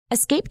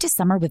Escape to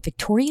summer with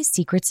Victoria's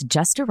Secret's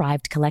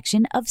just-arrived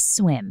collection of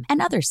swim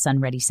and other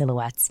sun-ready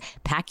silhouettes.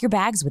 Pack your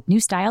bags with new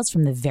styles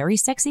from the Very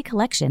Sexy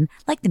collection,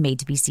 like the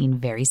made-to-be-seen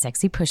Very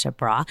Sexy push-up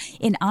bra,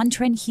 in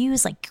on-trend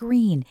hues like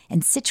green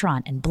and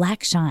citron and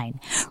black shine.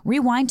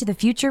 Rewind to the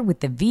future with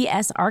the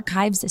VS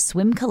Archives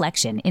swim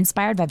collection,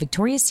 inspired by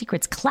Victoria's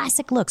Secret's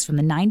classic looks from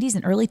the 90s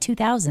and early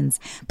 2000s.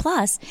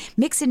 Plus,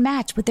 mix and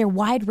match with their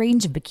wide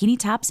range of bikini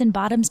tops and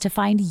bottoms to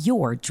find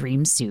your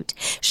dream suit.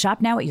 Shop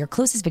now at your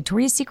closest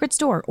Victoria's Secret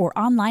store or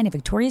online at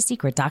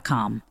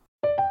victoriassecret.com.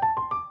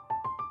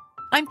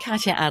 I'm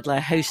Katya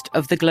Adler, host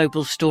of The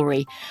Global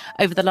Story.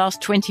 Over the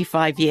last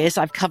 25 years,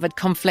 I've covered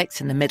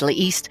conflicts in the Middle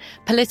East,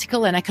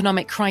 political and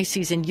economic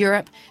crises in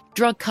Europe,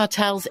 drug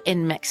cartels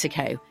in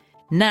Mexico.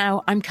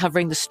 Now I'm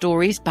covering the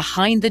stories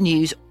behind the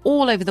news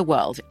all over the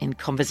world in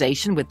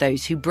conversation with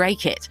those who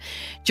break it.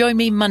 Join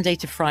me Monday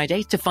to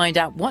Friday to find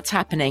out what's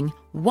happening,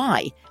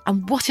 why,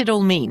 and what it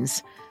all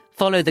means.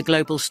 Follow The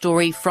Global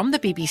Story from the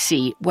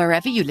BBC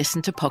wherever you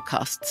listen to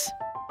podcasts.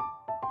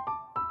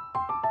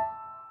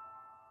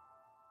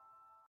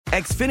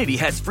 Xfinity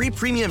has free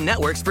premium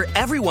networks for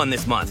everyone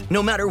this month,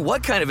 no matter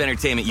what kind of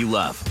entertainment you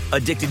love.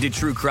 Addicted to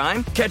true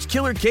crime? Catch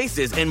killer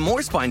cases and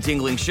more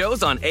spine-tingling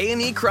shows on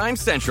A&E Crime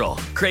Central.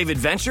 Crave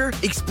adventure?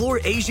 Explore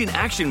Asian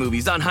action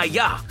movies on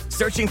Hayya.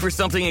 Searching for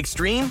something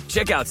extreme?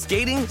 Check out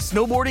skating,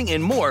 snowboarding,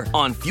 and more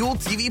on Fuel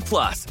TV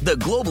Plus, the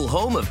global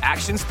home of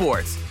action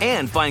sports.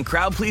 And find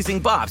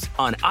crowd-pleasing bops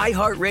on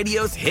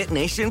iHeartRadio's Hit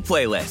Nation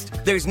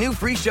playlist. There's new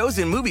free shows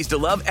and movies to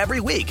love every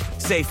week.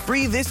 Say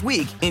free this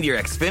week in your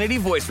Xfinity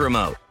voice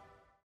remote.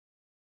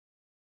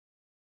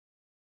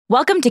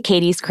 Welcome to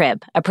Katie's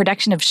Crib, a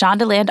production of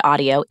Shondaland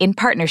Audio in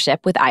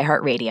partnership with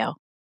iHeartRadio.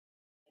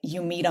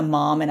 You meet a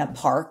mom in a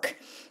park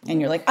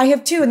and you're like, I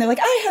have two. And they're like,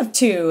 I have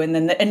two. And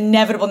then the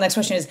inevitable next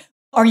question is,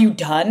 are you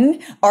done?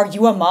 Are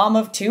you a mom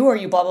of two? Or are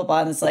you blah, blah, blah?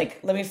 And it's like,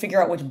 let me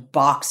figure out which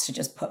box to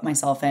just put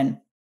myself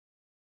in.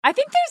 I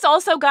think there's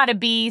also got to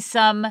be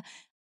some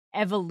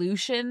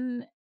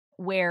evolution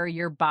where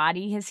your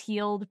body has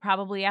healed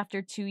probably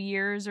after 2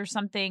 years or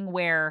something,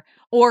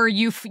 or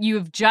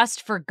you've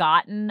just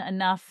forgotten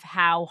enough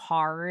how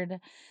hard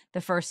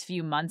the first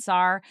few months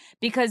are,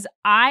 because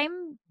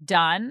I'm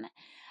done.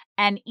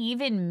 And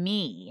even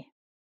me,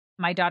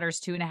 my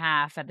daughter's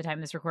 2.5 at the time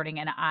of this recording,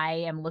 and I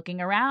am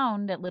looking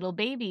around at little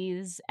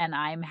babies and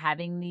I'm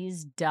having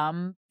these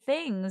dumb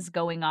things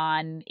going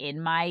on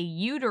in my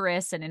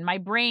uterus and in my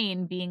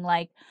brain being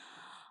like,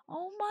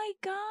 oh my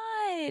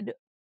God,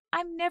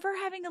 I'm never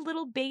having a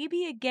little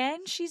baby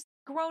again. She's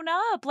grown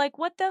up. Like,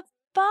 what the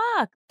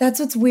fuck?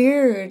 That's what's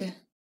weird.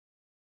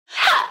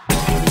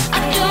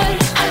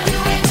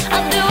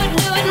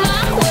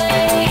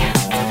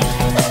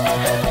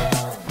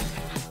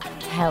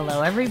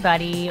 Hello,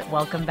 everybody.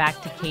 Welcome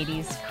back to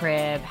Katie's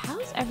Crib.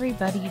 How's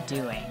everybody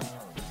doing?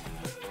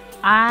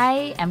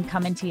 I am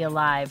coming to you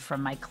live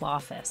from my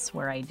clawfus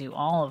where I do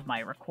all of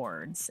my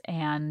records.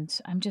 And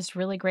I'm just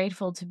really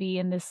grateful to be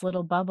in this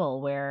little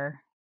bubble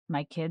where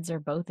my kids are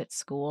both at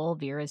school.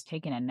 Vera's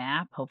taking a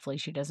nap. Hopefully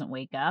she doesn't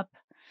wake up.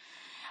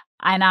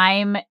 And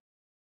I'm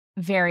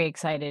very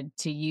excited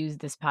to use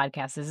this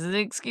podcast as an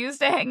excuse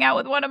to hang out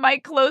with one of my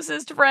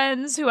closest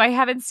friends who I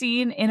haven't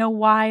seen in a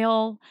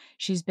while.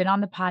 She's been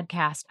on the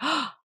podcast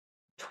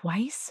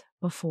twice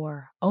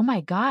before. Oh my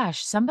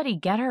gosh. Somebody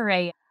get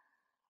her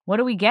what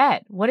do we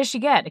get? What does she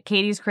get? A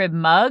Katie's Crib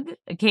mug?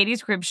 A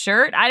Katie's Crib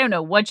shirt? I don't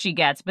know what she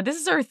gets, but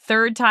this is her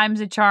third time's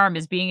a charm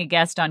as being a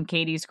guest on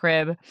Katie's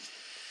Crib.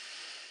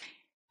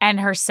 And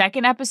her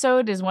second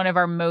episode is one of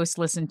our most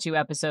listened to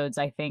episodes,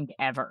 I think,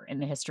 ever in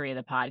the history of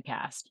the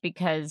podcast,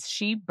 because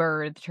she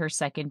birthed her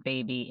second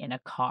baby in a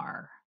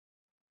car.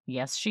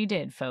 Yes, she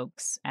did,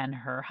 folks. And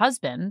her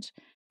husband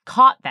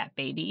caught that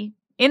baby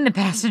in the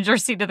passenger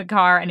seat of the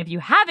car. And if you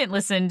haven't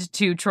listened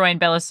to Troian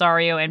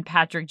Bellisario and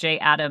Patrick J.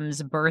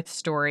 Adams' birth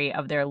story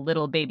of their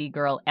little baby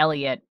girl,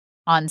 Elliot,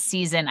 on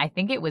season, I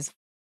think it was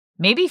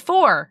maybe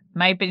 4,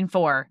 might have been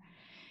 4.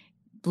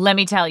 Let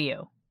me tell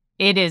you.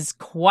 It is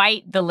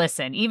quite the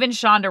listen. Even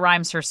Shonda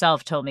Rhimes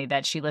herself told me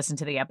that she listened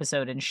to the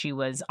episode and she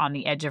was on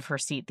the edge of her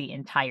seat the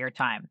entire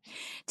time.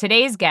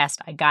 Today's guest,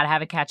 I got to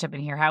have a catch up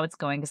and hear how it's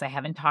going because I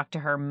haven't talked to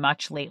her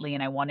much lately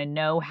and I want to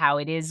know how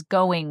it is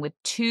going with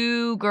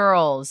 2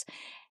 girls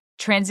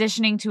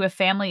transitioning to a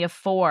family of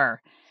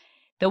 4.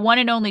 The one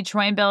and only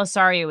Troian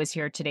Bellisario is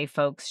here today,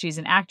 folks. She's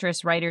an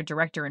actress, writer,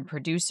 director, and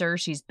producer.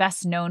 She's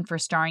best known for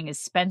starring as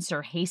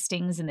Spencer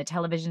Hastings in the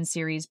television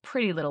series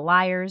Pretty Little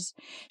Liars.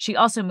 She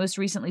also most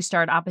recently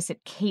starred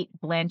opposite Kate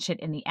Blanchett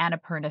in the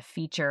Annapurna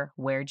feature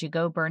Where'd You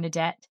Go,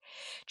 Bernadette?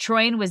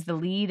 Troian was the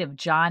lead of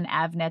John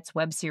Avnet's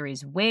web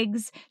series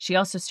Wigs. She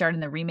also starred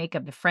in the remake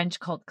of the French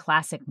cult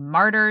classic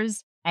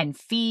Martyrs and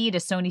Feed, a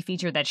Sony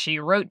feature that she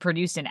wrote,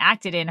 produced, and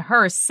acted in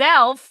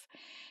herself.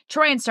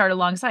 Troian starred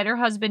alongside her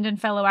husband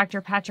and fellow actor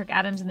Patrick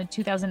Adams in the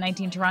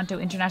 2019 Toronto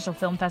International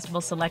Film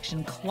Festival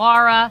selection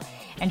Clara,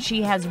 and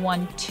she has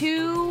won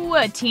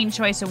 2 Teen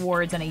Choice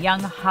Awards and a Young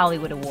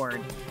Hollywood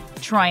Award.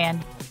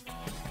 Troian,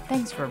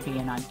 thanks for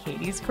being on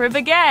Katie's Crib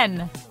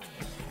again.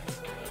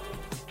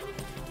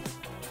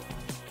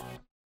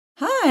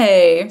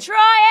 Hi.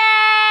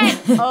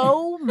 Troian!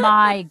 Oh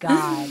my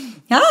God.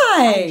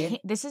 Hi.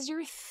 This is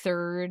your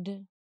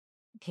third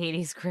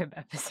Katie's Crib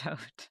episode.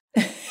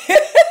 I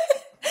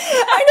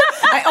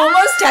know. I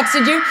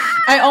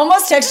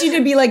almost texted you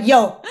to be like,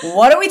 yo,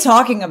 what are we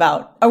talking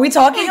about? Are we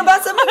talking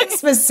about something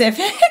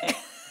specific?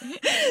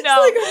 No,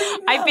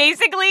 I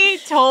basically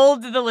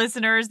told the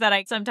listeners that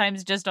I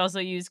sometimes just also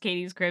use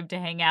Katie's Crib to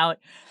hang out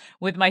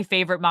with my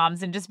favorite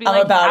moms and just be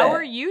like, how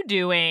are you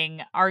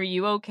doing? Are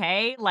you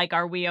okay? Like,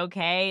 are we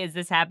okay? Is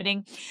this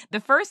happening? The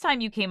first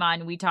time you came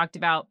on, we talked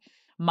about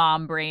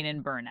mom brain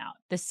and burnout.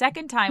 The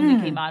second time we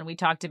came on, we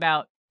talked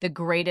about the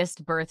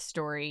greatest birth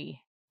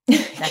story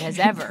that has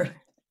ever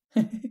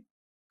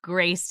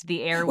graced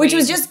the airwaves. Which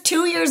was just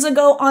 2 years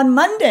ago on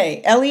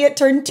Monday. Elliot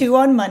turned 2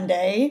 on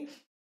Monday.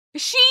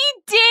 She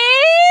did?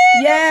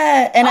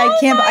 Yeah. And I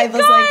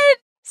was like,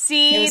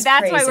 see,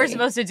 that's crazy. Why we're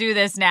supposed to do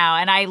this now.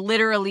 And I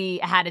literally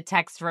had a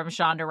text from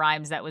Shonda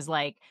Rhimes that was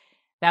like,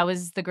 that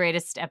was the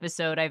greatest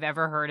episode I've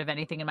ever heard of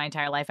anything in my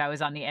entire life. I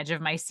was on the edge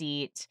of my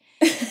seat.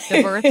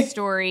 The birth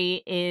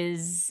story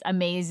is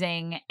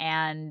amazing.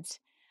 And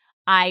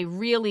I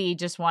really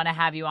just want to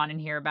have you on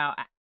and hear about,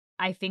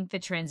 I think the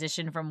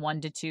transition from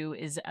 1 to 2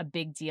 is a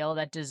big deal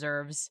that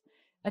deserves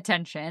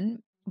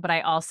attention. But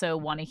I also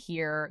want to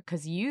hear,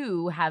 because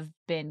you have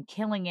been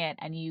killing it,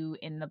 and you,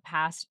 in the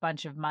past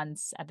bunch of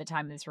months at the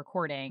time of this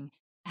recording,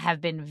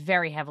 have been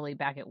very heavily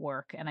back at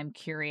work. And I'm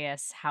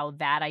curious how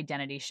that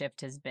identity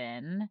shift has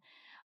been.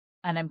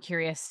 And I'm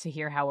curious to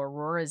hear how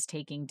Aurora's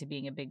taking to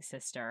being a big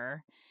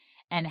sister,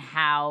 and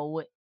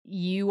how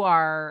you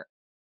are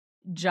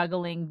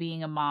juggling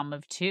being a mom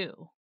of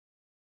 2.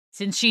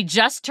 Since she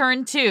just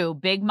turned 2,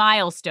 big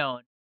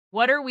milestone.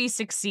 What are we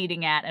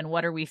succeeding at and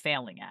what are we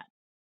failing at?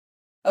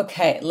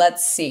 Okay,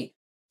 let's see.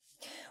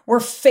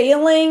 We're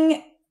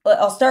failing.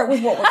 I'll start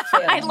with what we're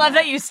failing. I love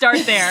that you start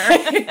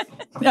there.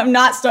 I'm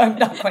not going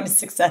to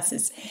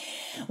successes.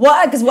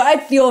 Well, because what I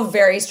feel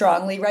very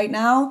strongly right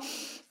now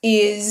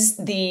is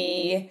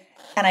and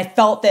I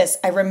felt this,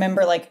 I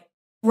remember like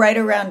right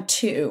around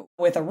 2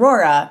 with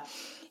Aurora,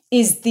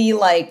 is the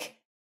like,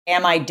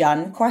 am I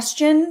done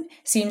question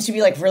seems to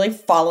be like really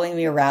following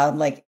me around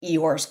like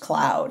Eeyore's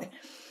cloud.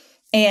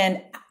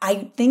 And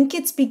I think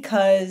it's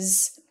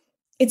because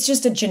it's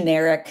just a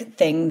generic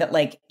thing that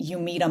like you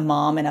meet a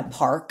mom in a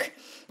park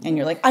and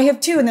you're like, I have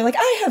 2. And they're like,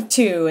 I have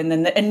 2. And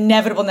then the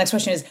inevitable next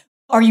question is,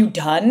 are you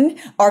done?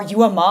 Are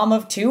you a mom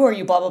of 2? Are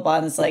you blah, blah, blah?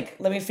 And it's like,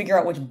 let me figure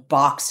out which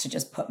box to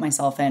just put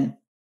myself in.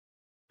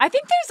 I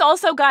think there's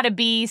also got to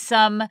be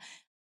some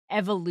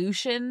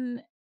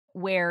evolution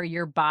where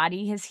your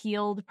body has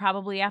healed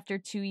probably after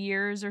 2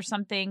 years or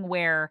something,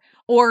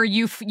 or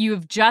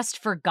you've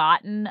just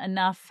forgotten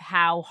enough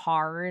how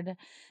hard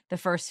the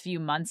first few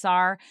months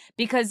are,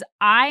 because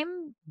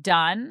I'm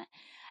done.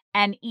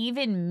 And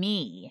even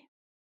me,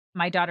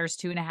 my daughter's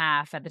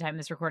 2.5 at the time of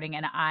this recording,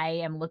 and I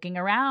am looking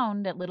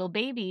around at little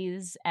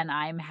babies and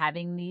I'm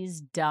having these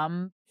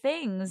dumb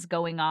things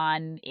going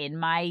on in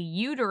my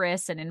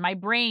uterus and in my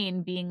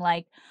brain being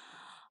like,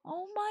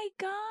 oh my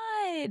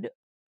God,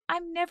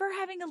 I'm never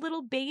having a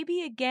little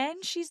baby again.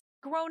 She's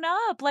grown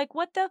up. Like,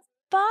 what the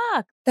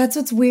fuck? That's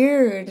what's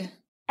weird.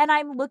 And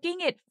I'm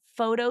looking at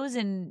photos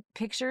and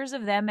pictures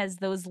of them as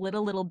those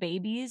little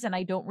babies, and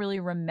I don't really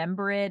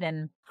remember it.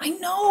 And I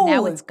know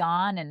now it's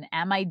gone. And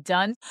am I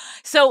done?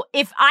 So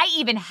if I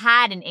even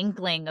had an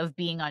inkling of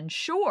being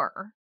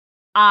unsure,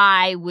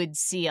 I would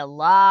see a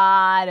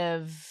lot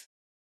of,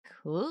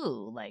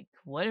 cool, like,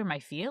 what am I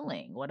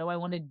feeling? What do I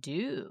want to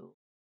do?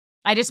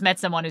 I just met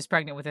someone who's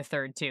pregnant with a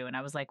third too. And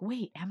I was like,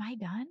 wait, am I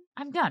done?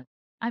 I'm done.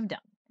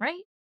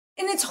 Right?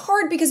 And it's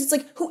hard because it's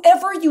like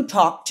whoever you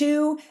talk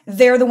to,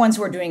 they're the ones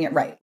who are doing it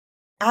right.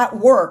 At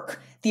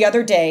work the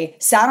other day,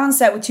 sat on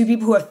set with 2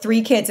 people who have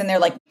 3 kids, and they're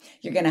like,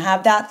 you're going to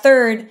have that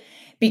third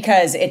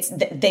because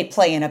they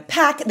play in a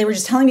pack. They were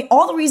just telling me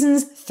all the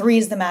reasons 3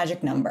 is the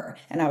magic number,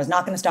 and I was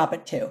not going to stop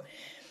at 2.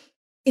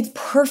 It's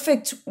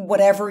perfect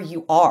whatever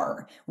you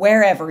are,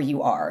 wherever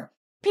you are.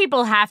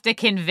 People have to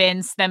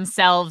convince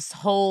themselves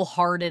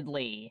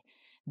wholeheartedly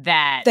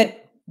that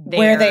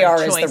where they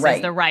are is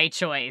the right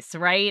choice,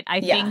 right?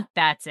 I think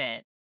that's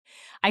it.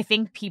 I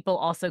think people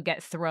also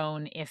get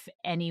thrown if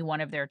any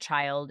one of their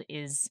child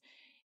is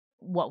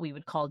what we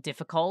would call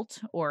difficult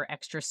or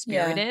extra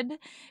spirited,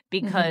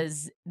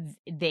 because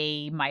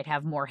they might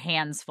have more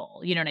hands full.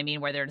 You know what I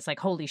mean? Where they're just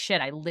like, holy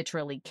shit, I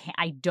literally can't,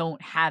 I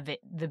don't have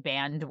the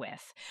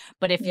bandwidth.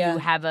 But if you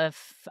have a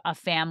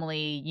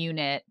family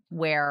unit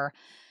where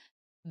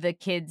the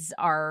kids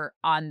are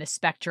on the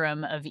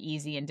spectrum of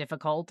easy and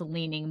difficult,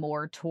 leaning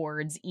more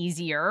towards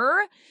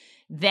easier,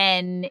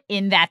 then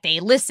in that they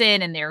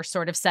listen and they're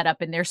sort of set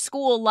up in their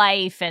school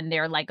life and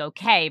they're like,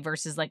 okay,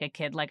 versus like a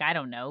kid, like, I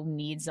don't know,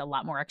 needs a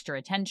lot more extra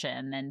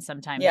attention. And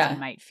sometimes you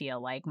might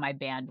feel like my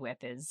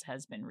bandwidth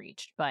has been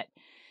reached. But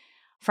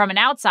from an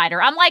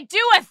outsider, I'm like,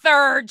 do a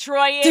third,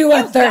 Troian. Do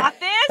a third. Got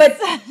this. But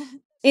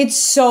it's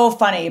so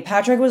funny.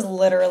 Patrick was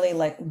literally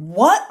like,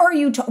 what are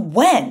you,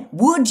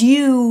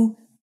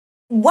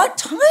 what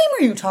time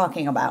are you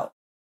talking about?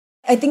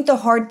 I think the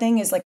hard thing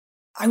is like,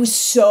 I was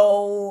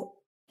so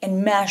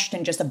enmeshed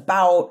and just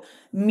about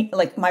me,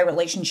 like my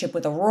relationship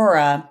with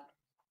Aurora.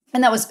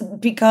 And that was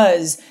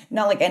because,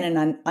 not like in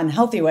an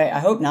unhealthy way, I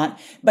hope not,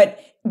 but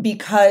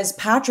because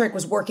Patrick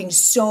was working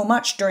so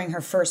much during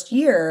her first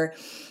year,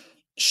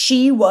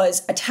 she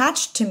was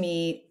attached to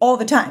me all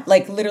the time.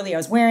 Like literally I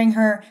was wearing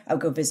her, I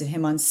would go visit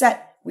him on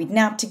set, we'd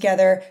nap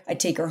together, I'd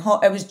take her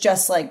home. It was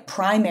just like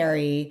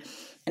primary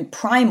and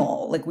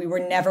primal. Like we were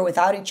never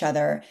without each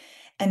other.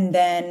 And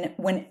then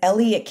when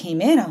Elliot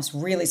came in, I was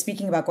really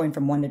speaking about going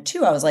from 1 to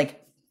 2. I was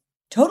like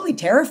totally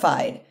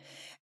terrified.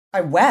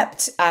 I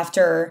wept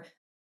after,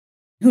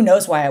 who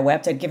knows why I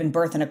wept. I'd given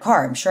birth in a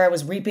car. I'm sure I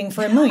was weeping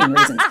for a million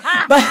reasons.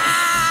 But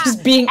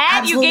just being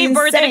and you gave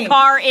birth insane. in a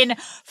car in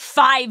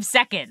 5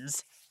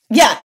 seconds.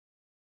 Yeah.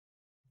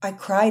 I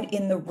cried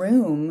in the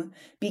room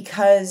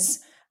because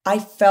I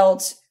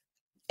felt,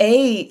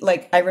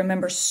 like I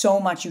remember so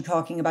much you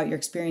talking about your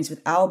experience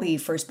with Albie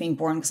first being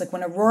born. Because like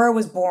when Aurora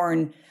was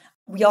born,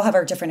 we all have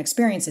our different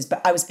experiences,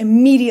 but I was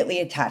immediately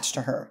attached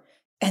to her.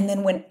 And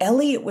then when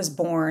Elliot was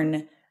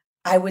born,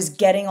 I was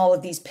getting all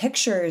of these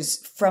pictures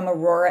from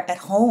Aurora at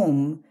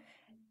home.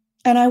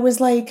 And I was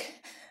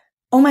like,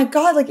 oh my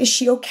God, like, is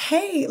she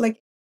okay?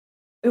 Like,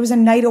 it was a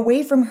night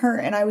away from her.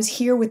 And I was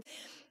here with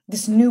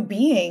this new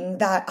being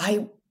that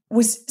I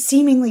was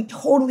seemingly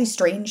totally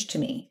strange to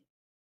me.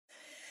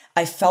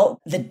 I felt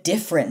the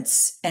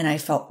difference and I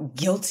felt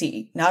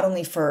guilty, not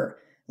only for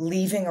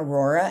leaving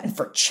Aurora and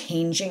for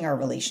changing our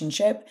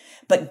relationship,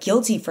 but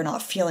guilty for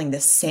not feeling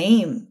the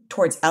same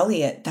towards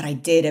Elliot that I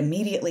did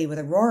immediately with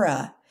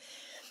Aurora.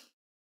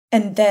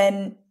 And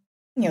then,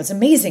 it's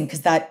amazing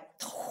because that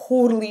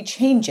totally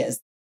changes.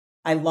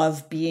 I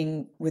love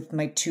being with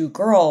my 2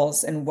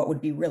 girls. And what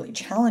would be really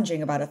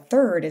challenging about a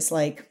third is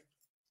like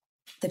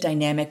the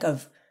dynamic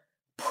of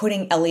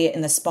putting Elliot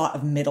in the spot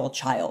of middle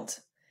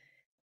child.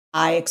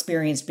 I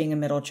experienced being a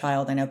middle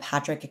child. I know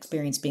Patrick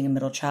experienced being a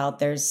middle child.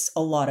 There's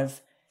a lot of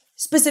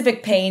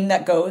specific pain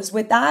that goes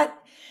with that.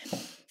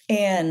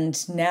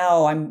 And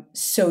now I'm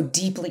so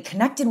deeply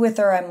connected with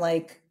her. I'm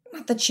like,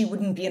 not that she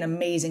wouldn't be an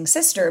amazing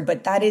sister,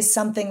 but that is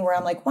something where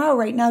I'm like, wow,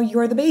 right now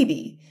you're the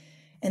baby.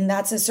 And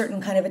that's a certain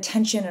kind of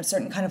attention, a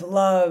certain kind of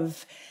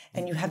love.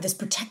 And you have this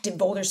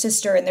protective older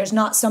sister, and there's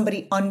not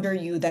somebody under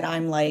you that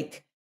I'm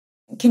like,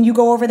 can you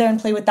go over there and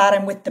play with that?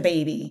 I'm with the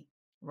baby.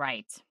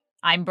 Right.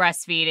 I'm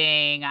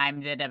breastfeeding.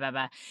 I'm da da da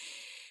da.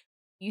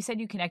 You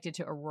said you connected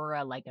to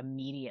Aurora like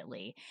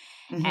immediately,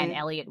 and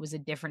Elliot was a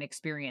different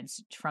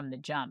experience from the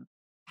jump.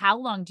 How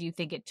long do you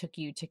think it took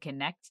you to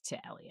connect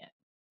to Elliot?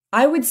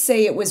 I would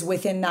say it was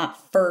within that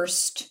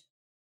first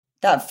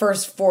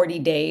 40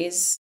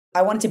 days.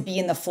 I wanted to be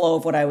in the flow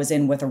of what I was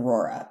in with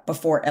Aurora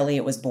before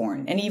Elliot was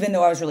born. And even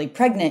though I was really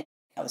pregnant,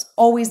 I was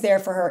always there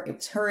for her. It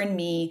was her and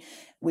me.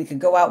 We could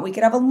go out. We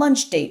could have a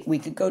lunch date. We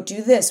could go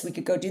do this. We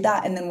could go do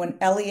that. And then when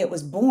Elliot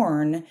was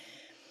born,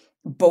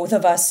 both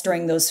of us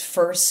during those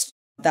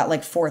that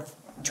like 4th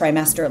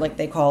trimester, like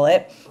they call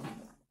it,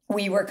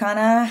 we were kind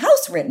of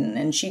house ridden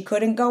and she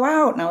couldn't go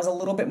out. And I was a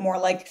little bit more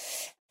like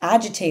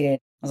agitated.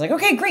 I was like,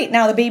 okay, great.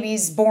 Now the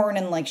baby's born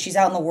and like she's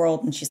out in the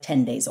world and she's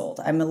 10 days old.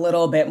 I'm a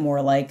little bit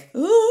more like,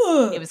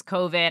 ooh. It was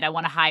COVID. I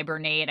want to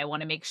hibernate. I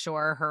want to make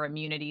sure her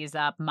immunity is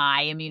up.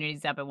 My immunity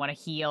is up. I want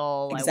to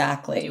heal.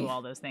 Exactly. I want to do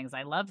all those things.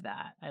 I love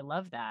that.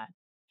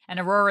 And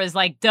Aurora's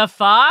like, the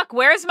fuck?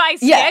 Where's my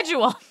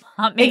schedule,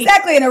 Mommy?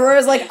 Exactly. And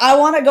Aurora's like, I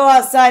want to go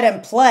outside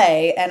and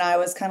play. And I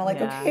was kind of like,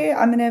 okay,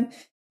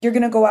 you're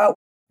going to go out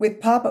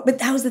with Papa. But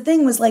that was the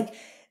thing, was like,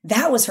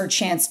 that was her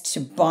chance to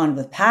bond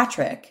with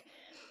Patrick.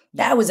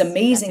 That was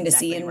amazing to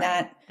see. And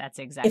that's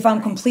exactly if I'm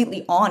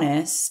completely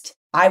honest,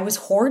 I was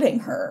hoarding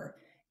her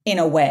in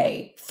a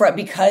way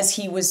because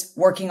he was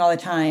working all the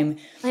time.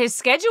 His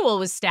schedule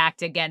was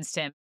stacked against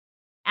him.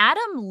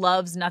 Adam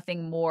loves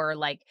nothing more.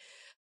 Like,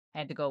 I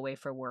had to go away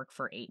for work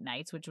for 8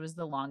 nights, which was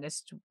the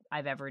longest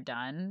I've ever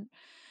done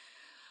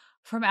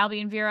from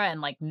Albie and Vera, and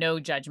like no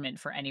judgment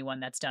for anyone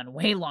that's done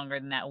way longer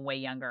than that, way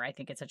younger. I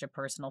think it's such a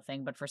personal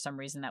thing, but for some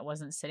reason that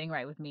wasn't sitting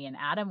right with me. And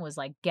Adam was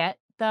like, get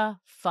the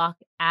fuck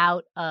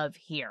out of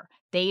here.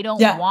 They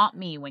don't want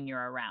me when you're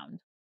around.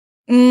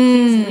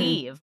 Please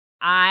leave.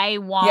 I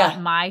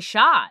want my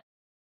shot.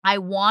 I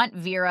want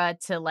Vera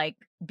to like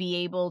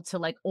be able to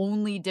like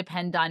only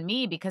depend on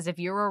me, because if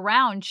you're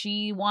around,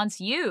 she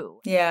wants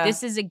you. Yeah.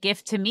 This is a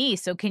gift to me.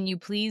 So can you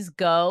please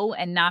go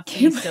and not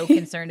be so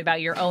concerned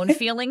about your own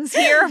feelings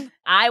here?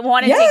 I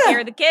want to take care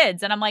of the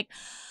kids. And I'm like,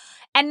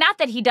 and not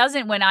that he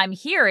doesn't when I'm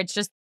here. It's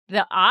just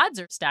the odds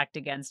are stacked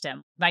against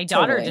him. My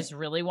daughter just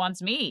really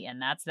wants me.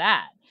 And that's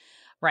that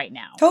right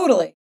now.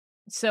 Totally.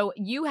 So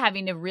you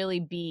having to really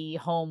be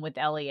home with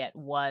Elliot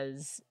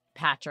was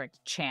Patrick's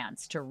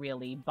chance to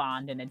really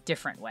bond in a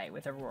different way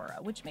with Aurora,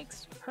 which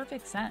makes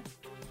perfect sense.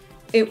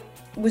 It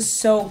was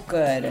so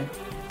good.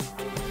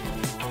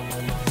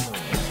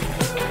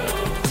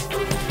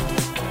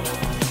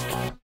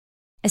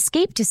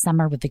 Escape to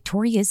summer with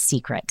Victoria's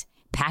Secret.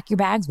 Pack your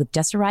bags with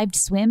just-arrived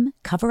swim,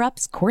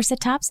 cover-ups, corset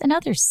tops, and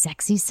other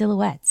sexy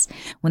silhouettes.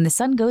 When the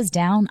sun goes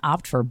down,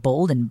 opt for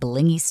bold and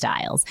blingy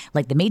styles,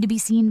 like the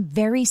made-to-be-seen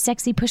Very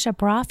Sexy Push-Up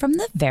Bra from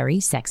the Very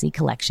Sexy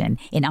collection,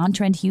 in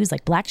on-trend hues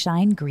like black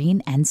shine,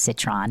 green, and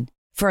citron.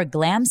 For a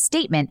glam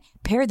statement,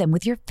 pair them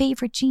with your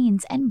favorite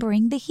jeans and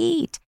bring the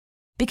heat.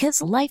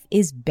 Because life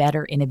is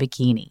better in a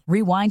bikini.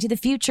 Rewind to the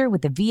future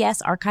with the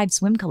VS Archive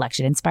Swim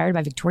Collection inspired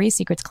by Victoria's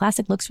Secret's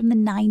classic looks from the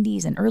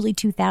 90s and early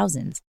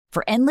 2000s.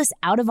 For endless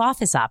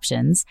out-of-office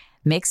options,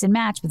 mix and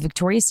match with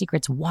Victoria's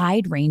Secret's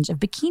wide range of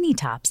bikini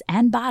tops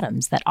and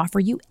bottoms that offer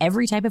you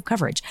every type of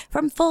coverage,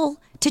 from full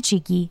to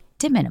cheeky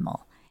to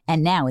minimal.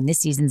 And now in this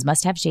season's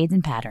must-have shades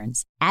and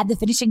patterns, add the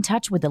finishing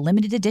touch with the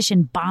limited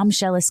edition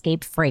Bombshell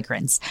Escape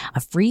fragrance, a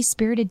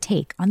free-spirited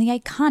take on the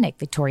iconic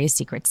Victoria's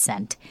Secret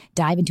scent.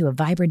 Dive into a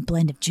vibrant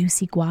blend of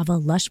juicy guava,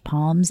 lush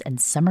palms,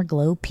 and summer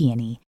glow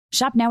peony.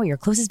 Shop now at your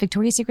closest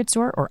Victoria's Secret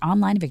store or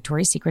online at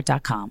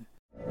victoriassecret.com.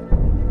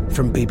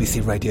 From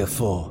BBC Radio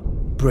 4,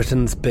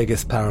 Britain's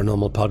biggest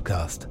paranormal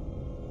podcast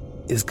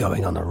is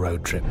going on a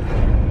road trip.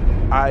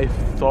 I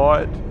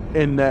thought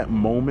in that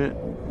moment,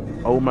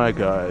 oh my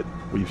God,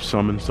 we've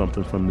summoned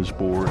something from this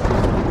board.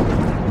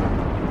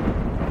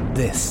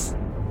 This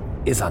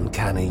is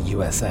Uncanny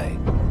USA.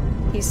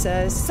 He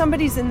says,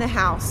 somebody's in the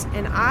house,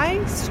 and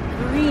I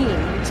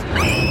screamed.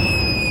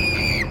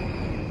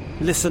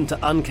 Listen to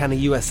Uncanny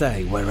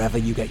USA wherever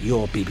you get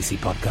your BBC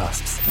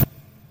podcasts,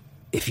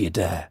 if you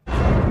dare.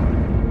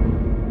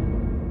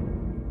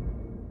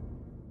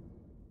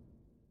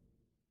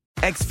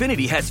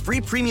 Xfinity has free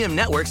premium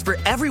networks for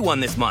everyone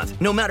this month,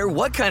 no matter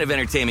what kind of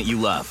entertainment you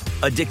love.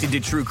 Addicted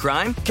to true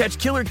crime? Catch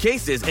killer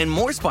cases and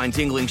more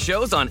spine-tingling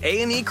shows on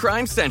A&E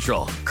Crime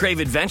Central. Crave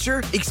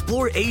adventure?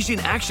 Explore Asian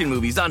action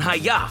movies on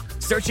Hayya.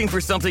 Searching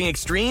for something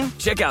extreme?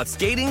 Check out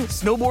skating,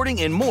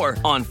 snowboarding, and more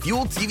on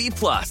Fuel TV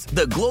Plus,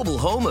 the global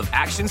home of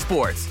action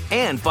sports.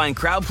 And find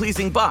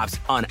crowd-pleasing bops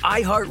on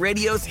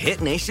iHeartRadio's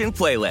Hit Nation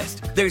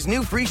playlist. There's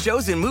new free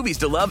shows and movies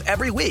to love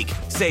every week.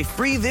 Say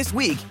free this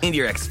week in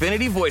your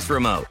Xfinity voice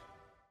remote.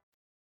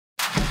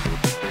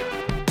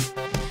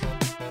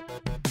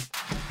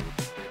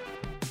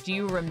 Do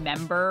you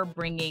remember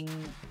bringing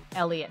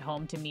Elliot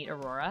home to meet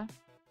Aurora?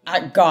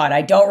 God,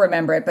 I don't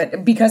remember it,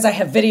 but because I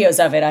have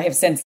videos of it, I have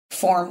since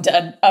formed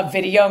a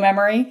video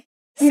memory.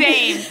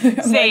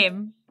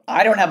 Same.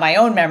 I don't have my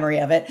own memory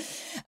of it.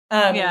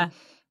 Yeah,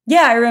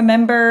 I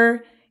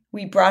remember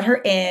we brought her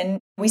in.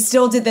 We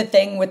still did the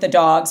thing with the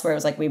dogs where it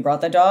was like we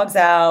brought the dogs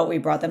out. We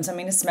brought them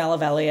something to smell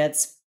of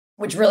Elliot's,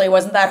 which really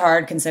wasn't that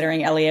hard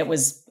considering Elliot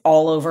was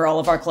all over all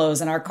of our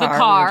clothes in our car.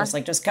 We were just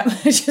like, just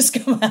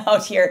come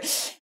out here.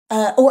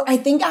 Or I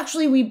think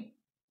actually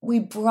we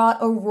brought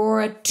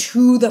Aurora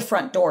to the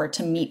front door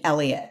to meet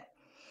Elliot.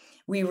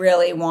 We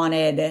really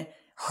wanted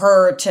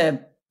her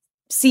to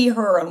see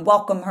her and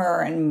welcome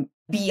her and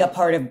be a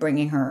part of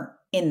bringing her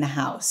in the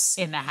house.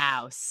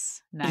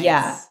 Nice.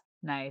 Yeah.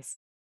 Nice.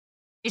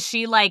 Is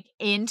she like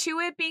into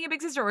it being a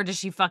big sister, or does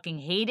she fucking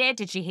hate it?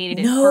 Did she hate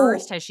it at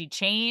first? Has she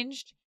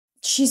changed?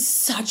 She's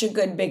such a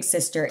good big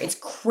sister. It's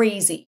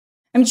crazy.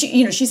 I mean,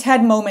 she's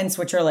had moments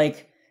which are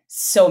like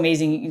so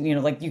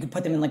amazing, like you could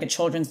put them in like a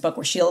children's book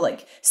where she'll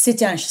like sit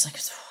down and she's like,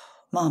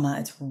 Mama,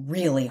 it's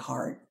really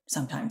hard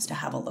sometimes to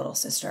have a little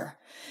sister.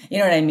 You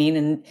know what I mean?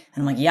 And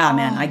I'm like, yeah,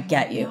 man, I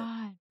get you.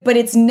 God. But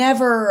it's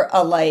never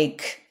a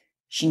like,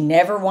 she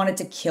never wanted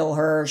to kill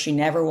her. She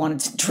never wanted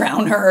to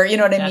drown her. You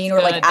know what I mean? Good.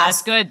 Or like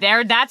that's good.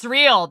 That's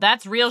real.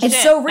 That's real shit.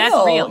 It's so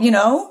real, That's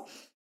real.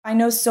 I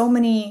know so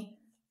many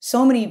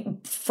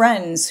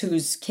friends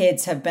whose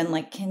kids have been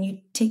like, can you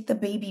take the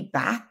baby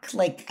back?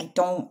 Like, I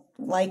don't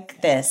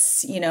like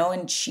this,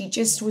 and she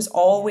just was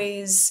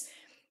always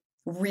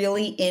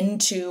really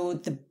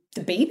into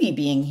the baby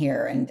being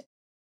here. And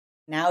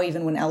now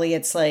even when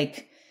Elliot's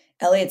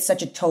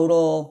such a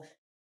total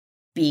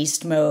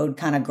beast mode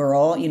kind of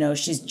girl,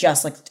 she's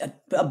just like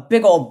a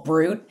big old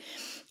brute,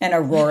 and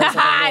Aurora's like a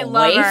little I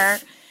love waif. her.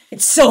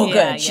 It's so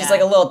good. She's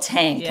like a little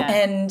tank. Yeah.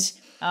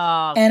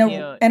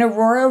 And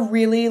Aurora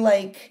really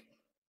like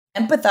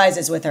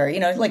empathizes with her,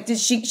 like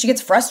she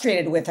gets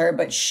frustrated with her,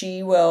 but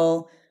she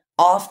will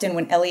often,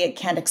 when Elliot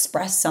can't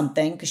express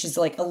something, because she's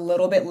like a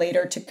little bit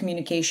later to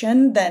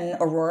communication than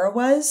Aurora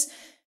was.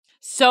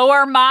 So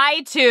are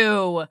my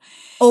two.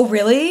 Oh,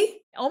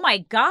 really? Oh my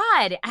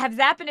God. Has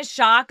that been a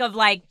shock of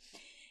like,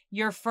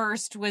 your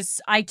first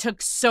was, I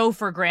took so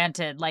for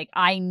granted. Like,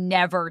 I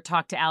never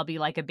talked to Albie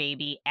like a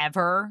baby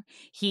ever.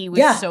 He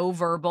was so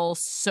verbal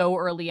so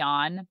early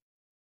on.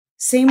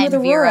 Same with and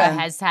Aurora. Vera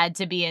has had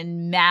to be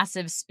in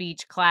massive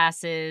speech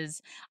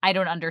classes. I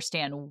don't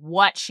understand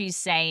what she's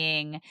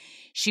saying.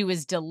 She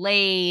was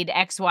delayed,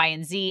 X, Y,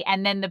 and Z.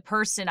 And then the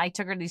person, I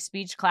took her to these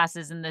speech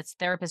classes, and this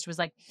therapist was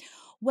like,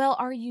 well,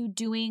 are you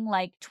doing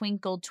like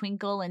twinkle,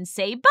 twinkle and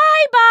say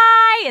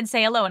bye-bye and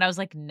say hello? And I was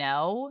like,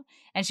 no.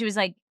 And she was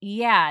like,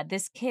 yeah,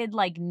 this kid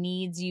like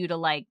needs you to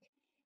like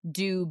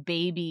do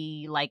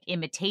baby like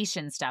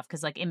imitation stuff,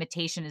 because like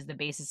imitation is the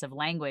basis of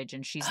language,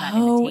 and she's not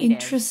imitative. Oh,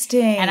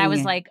 interesting. And I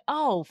was like,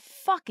 oh,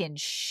 fucking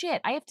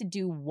shit. I have to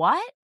do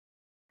what?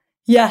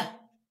 Yeah.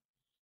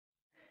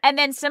 And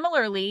then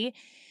similarly,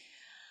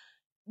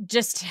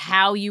 just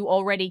how you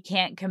already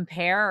can't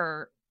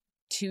compare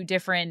two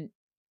different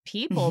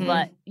people,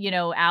 but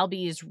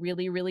Albie is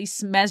really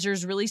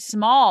measures really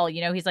small.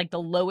 He's like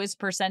the lowest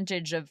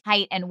percentage of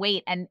height and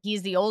weight, and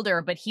he's the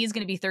older, but he's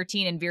going to be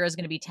 13 and Vera's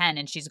going to be 10,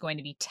 and she's going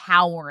to be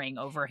towering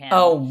over him.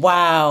 Oh,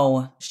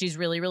 wow. She's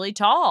really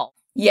tall.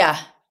 Yeah.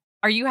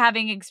 Are you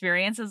having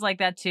experiences like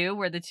that too,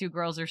 where the two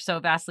girls are so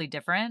vastly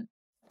different?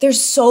 They're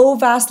so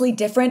vastly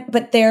different,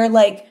 but they're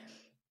like,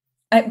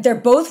 they're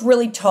both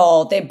really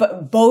tall.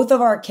 Both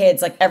of our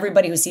kids, like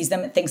everybody who sees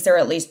them thinks they're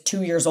at least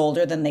 2 years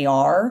older than they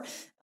are.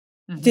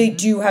 They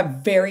do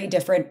have very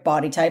different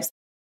body types.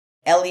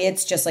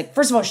 Elliot's just like,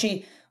 first of all,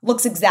 she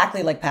looks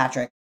exactly like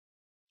Patrick.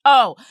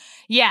 Oh,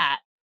 yeah.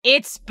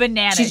 It's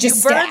bananas. She's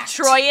just you birthed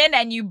Troian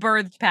and you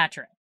birthed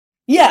Patrick.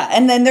 Yeah.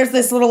 And then there's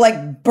this little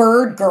like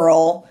bird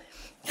girl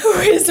who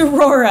is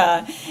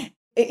Aurora.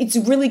 It's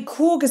really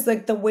cool because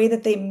like the way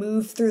that they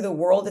move through the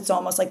world, it's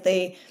almost like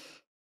they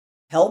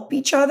help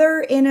each other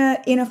in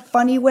a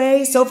funny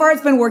way. So far,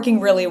 it's been working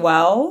really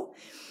well.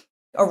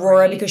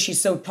 Aurora, because she's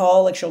so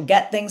tall, like she'll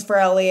get things for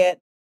Elliot.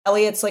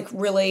 Elliot's like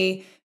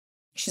really,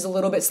 she's a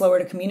little bit slower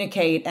to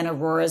communicate. And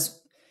Aurora's,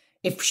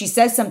 if she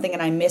says something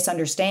and I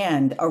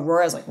misunderstand,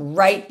 Aurora's like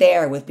right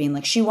there with being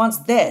like, she wants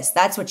this.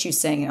 That's what she's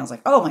saying. And I was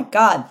like, oh my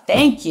God,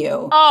 thank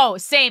you. Oh,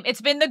 same. It's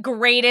been the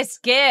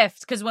greatest gift.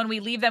 Because when we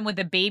leave them with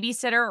a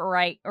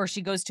babysitter or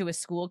she goes to a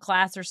school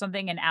class or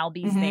something and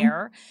Albie's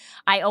there,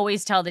 I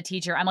always tell the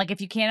teacher, I'm like, if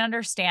you can't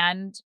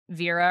understand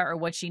Vera or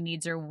what she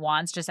needs or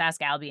wants, just ask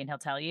Albie and he'll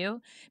tell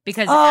you.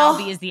 Because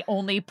Albie is the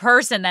only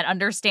person that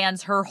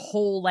understands her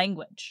whole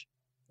language.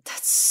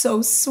 That's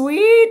so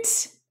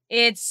sweet.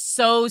 It's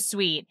so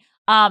sweet.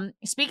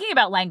 Speaking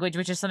about language,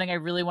 which is something I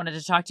really wanted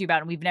to talk to you about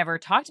and we've never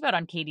talked about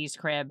on Katie's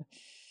Crib,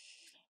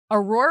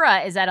 Aurora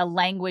is at a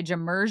language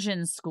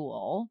immersion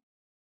school.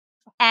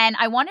 And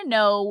I want to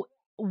know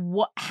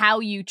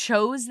how you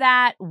chose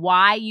that,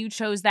 why you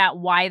chose that,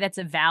 why that's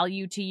a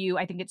value to you.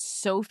 I think it's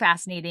so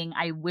fascinating.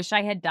 I wish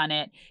I had done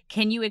it.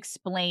 Can you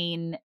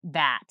explain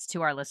that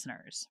to our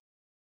listeners?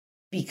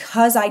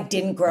 Because I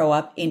didn't grow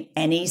up in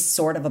any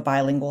sort of a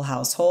bilingual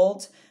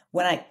household,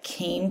 when I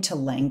came to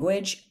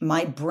language,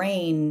 my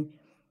brain,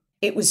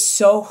 it was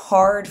so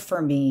hard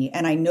for me.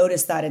 And I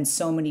noticed that in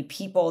so many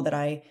people that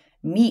I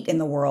meet in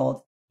the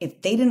world.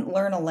 If they didn't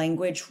learn a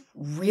language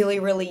really,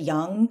 really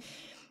young,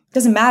 it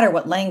doesn't matter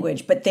what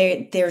language, but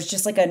there's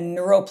just like a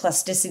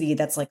neuroplasticity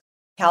that's like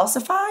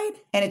calcified.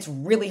 And it's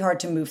really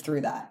hard to move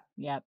through that.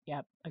 Yep.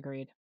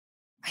 Agreed.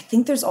 I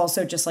think there's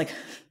also just like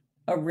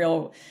a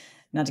real,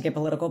 not to get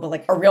political, but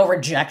like a real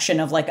rejection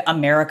of like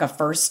America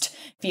first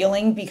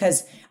feeling,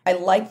 because I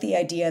like the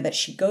idea that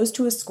she goes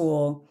to a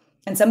school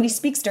and somebody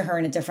speaks to her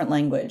in a different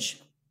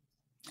language.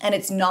 And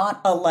it's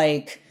not a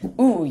like,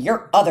 ooh,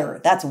 you're other.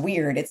 That's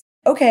weird. It's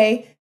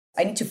okay.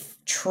 I need to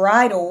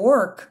try to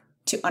work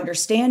to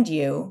understand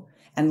you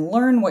and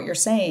learn what you're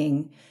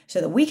saying so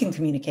that we can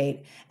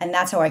communicate. And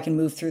that's how I can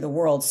move through the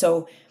world.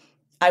 So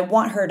I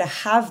want her to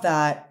have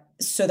that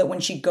so that when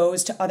she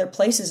goes to other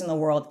places in the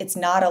world, it's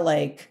not a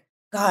like,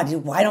 God,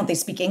 why don't they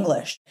speak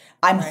English?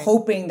 I'm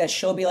hoping that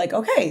she'll be like,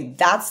 okay,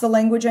 that's the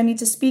language I need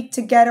to speak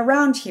to get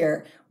around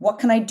here. What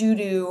can I do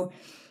to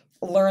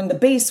learn the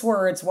base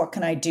words? What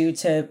can I do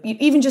to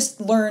even just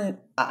learn,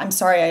 I'm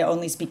sorry, I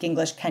only speak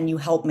English. Can you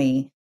help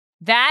me?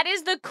 That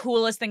is the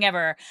coolest thing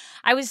ever.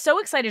 I was so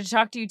excited to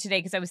talk to you today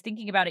because I was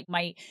thinking about it.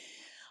 My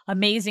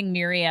amazing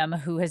Miriam,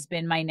 who has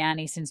been my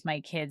nanny since my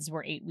kids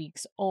were 8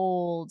 weeks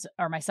old,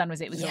 or my son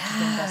was 8 weeks old. She's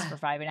been with us for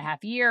 5.5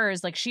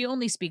 years. Like she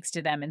only speaks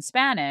to them in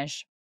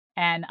Spanish.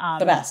 And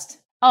the best.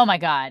 Oh my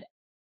God.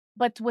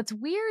 But what's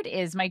weird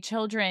is my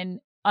children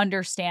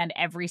understand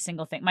every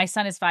single thing. My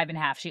son is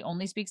 5.5. She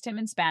only speaks to him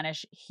in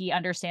Spanish. He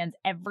understands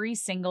every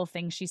single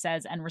thing she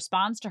says and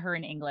responds to her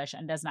in English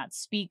and does not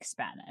speak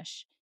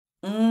Spanish.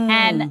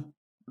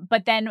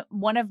 But then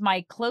one of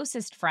my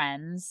closest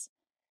friends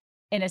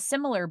in a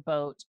similar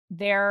boat,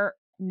 their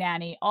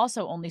nanny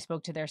also only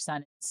spoke to their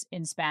son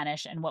in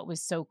Spanish. And what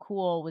was so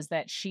cool was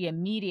that she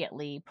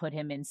immediately put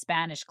him in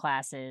Spanish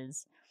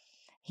classes.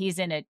 He's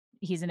in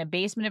a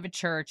basement of a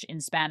church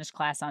in Spanish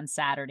class on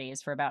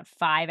Saturdays for about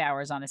 5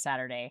 hours on a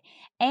Saturday.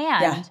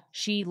 And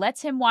she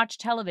lets him watch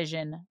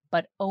television,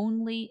 but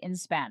only in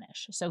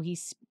Spanish. So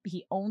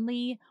he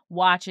only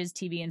watches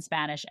TV in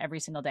Spanish every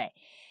single day.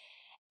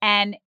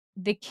 And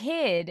the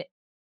kid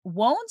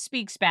won't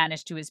speak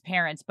Spanish to his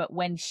parents, but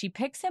when she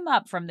picks him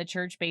up from the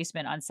church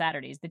basement on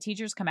Saturdays, the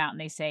teachers come out and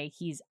they say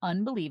he's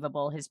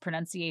unbelievable. His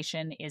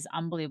pronunciation is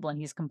unbelievable and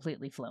he's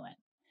completely fluent.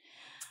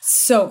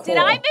 So cool. Did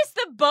I miss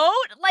the boat?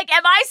 Like,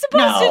 am I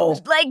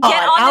supposed to like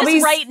get on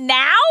this right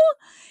now?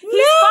 He's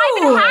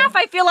 5.5.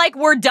 I feel like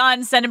we're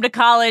done. Send him to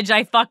college.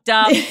 I fucked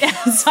up.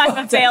 I'm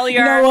a failure.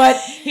 You know what?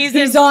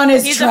 He's on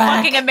his track. He's a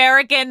fucking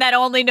American that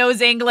only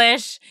knows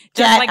English.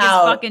 Just like his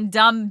fucking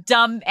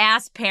dumb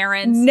ass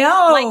parents.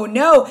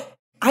 No.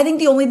 I think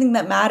the only thing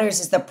that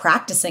matters is the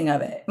practicing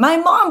of it. My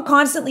mom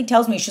constantly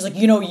tells me, she's like,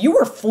 you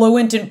were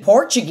fluent in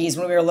Portuguese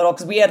when we were little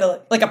because we had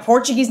a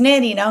Portuguese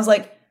nanny. And I was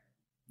like,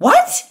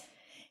 what?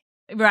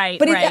 Right,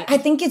 But right. I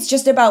think it's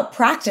just about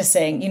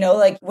practicing,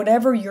 like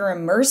whatever you're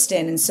immersed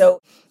in. And so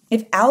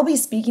if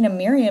Albie's speaking to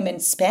Miriam in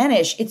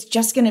Spanish, it's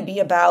just going to be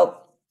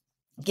about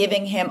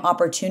giving him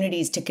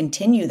opportunities to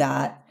continue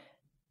that.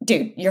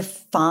 Dude, you're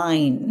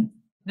fine.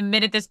 The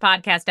minute this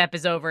podcast ep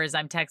is over is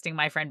I'm texting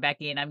my friend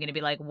Becky and I'm going to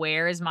be like,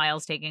 where is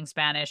Miles taking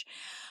Spanish?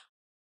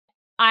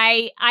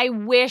 I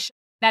wish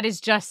that is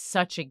just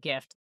such a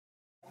gift.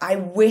 I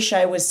wish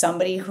I was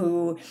somebody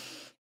who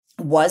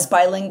was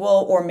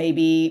bilingual, or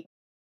maybe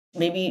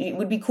it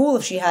would be cool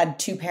if she had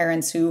two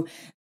parents who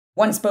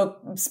one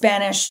spoke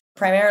Spanish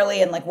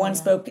primarily and like one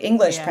spoke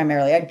English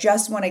primarily. I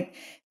just want to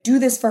do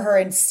this for her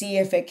and see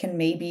if it can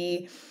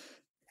maybe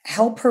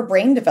help her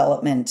brain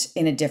development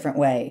in a different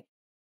way.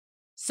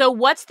 So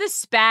what's the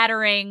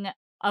spattering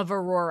of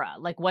Aurora?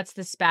 Like, what's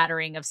the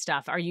spattering of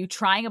stuff? Are you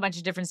trying a bunch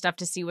of different stuff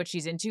to see what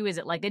she's into? Is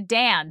it like a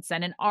dance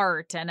and an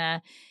art and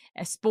a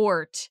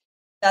sport?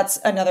 That's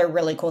another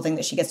really cool thing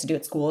that she gets to do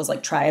at school, is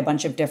like try a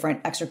bunch of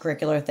different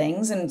extracurricular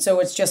things. And so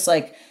it's just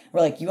like,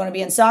 we're like, you want to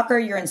be in soccer?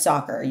 You're in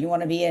soccer. You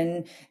want to be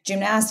in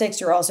gymnastics?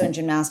 You're also in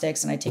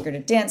gymnastics. And I take her to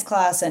dance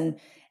class. And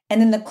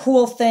then the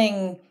cool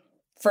thing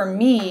for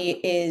me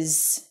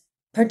is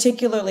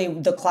particularly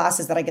the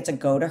classes that I get to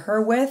go to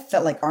her with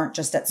that like aren't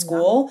just at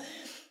school.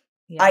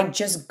 Yeah. I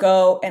just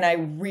go and I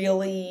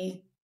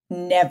really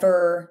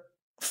never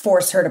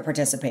force her to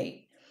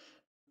participate.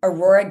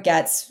 Aurora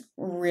gets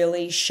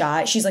really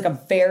shy. She's like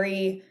a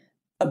very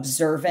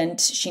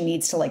observant. She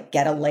needs to like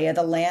get a lay of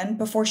the land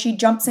before she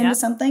jumps into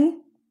something.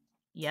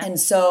 Yeah. And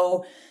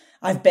so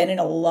I've been in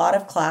a lot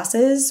of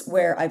classes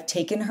where I've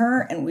taken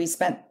her and we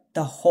spent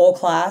the whole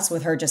class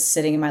with her just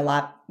sitting in my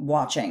lap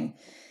watching.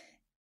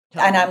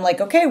 Totally. And I'm like,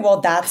 okay,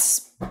 well,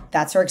 that's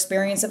her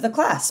experience of the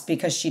class,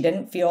 because she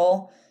didn't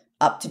feel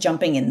up to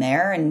jumping in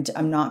there, and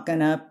I'm not going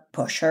to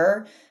push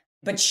her.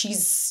 But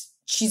she's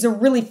a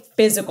really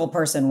physical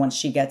person once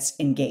she gets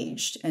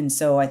engaged. And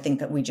so I think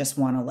that we just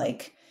want to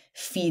like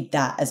feed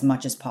that as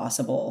much as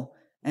possible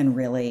and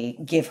really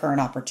give her an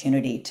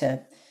opportunity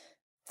to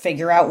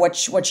figure out what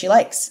she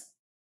likes.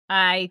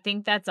 I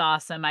think that's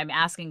awesome. I'm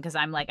asking because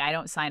I'm like, I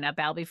don't sign up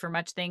Albie for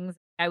much things.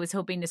 I was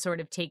hoping to sort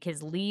of take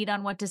his lead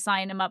on what to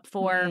sign him up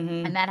for,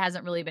 and that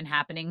hasn't really been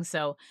happening.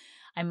 So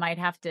I might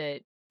have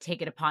to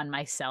take it upon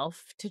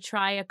myself to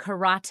try a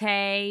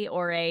karate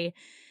or a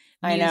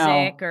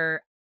music.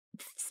 Or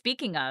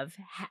speaking of,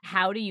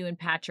 how do you and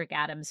Patrick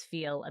Adams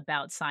feel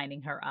about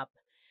signing her up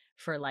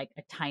for like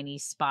a tiny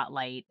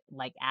spotlight,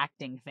 like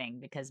acting thing?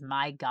 Because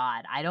my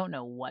God, I don't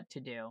know what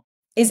to do.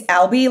 Is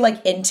Albie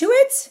like into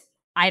it?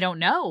 I don't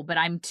know, but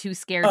I'm too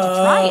scared to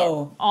try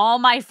it. All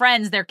my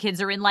friends, their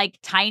kids are in like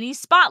tiny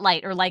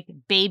spotlight or like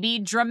baby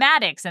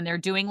dramatics, and they're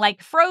doing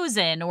like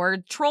Frozen or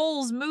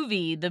Trolls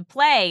movie, the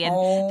play,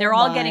 and they're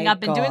all getting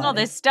up and doing all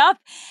this stuff.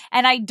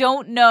 And I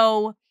don't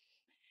know,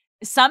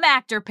 some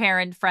actor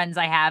parent friends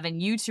I have,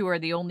 and you two are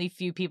the only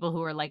few people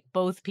who are like,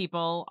 both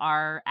people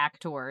are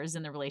actors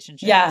in the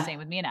relationship. Yeah. Same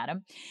with me and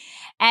Adam.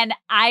 And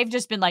I've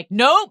just been like,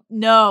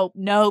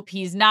 nope,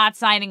 he's not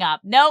signing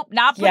up. Nope,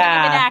 not putting him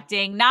in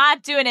acting,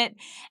 not doing it.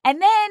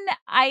 And then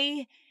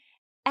I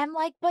am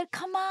like, but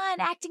come on,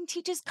 acting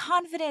teaches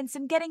confidence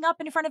and getting up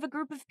in front of a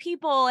group of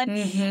people. And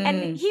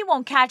and he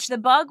won't catch the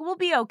bug. We'll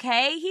be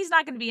okay. He's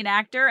not going to be an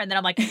actor. And then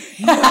I'm like,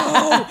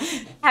 no.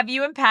 Have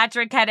you and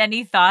Patrick had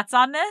any thoughts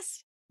on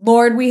this?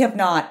 Lord, we have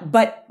not.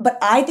 But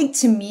I think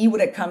to me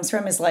what it comes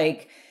from is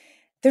like,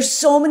 there's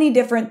so many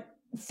different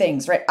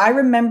things, right? I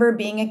remember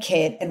being a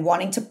kid and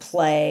wanting to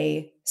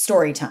play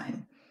story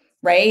time,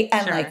 right?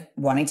 And like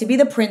wanting to be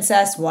the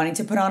princess, wanting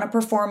to put on a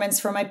performance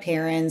for my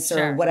parents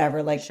or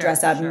whatever, like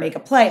dress up and make a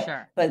play.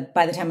 But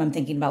by the time I'm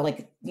thinking about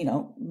like,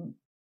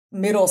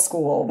 middle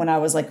school, when I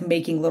was like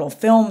making little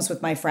films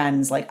with my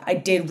friends, like I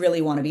did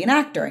really want to be an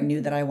actor. I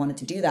knew that I wanted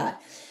to do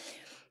that.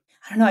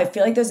 I don't know. I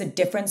feel like there's a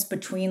difference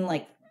between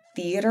like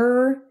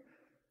theater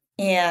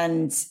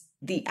and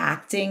the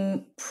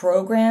acting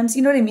programs.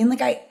 You know what I mean?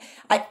 Like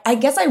I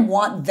guess I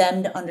want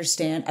them to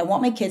understand. I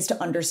want my kids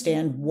to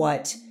understand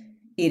what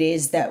it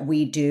is that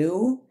we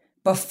do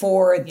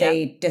before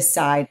they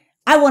decide,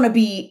 I want to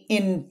be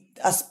in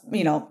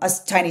a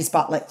tiny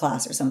spotlight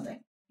class or something.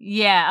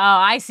 Yeah.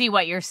 Oh, I see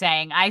what you're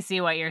saying.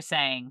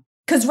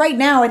 Because right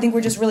now, I think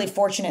we're just really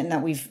fortunate in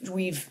that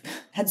we've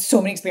had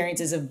so many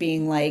experiences of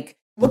being like,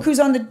 look who's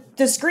on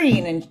the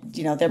screen. And,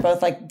 they're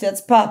both like,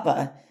 that's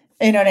Papa.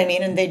 You know what I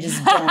mean? And they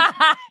just don't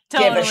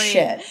give a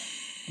shit.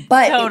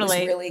 But it was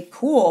really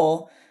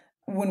cool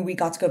when we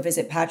got to go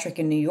visit Patrick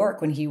in New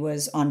York when he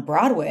was on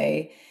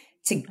Broadway,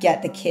 to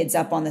get the kids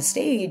up on the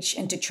stage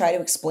and to try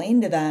to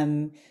explain to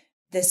them,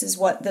 this is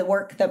what the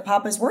work that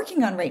Papa's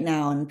working on right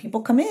now. And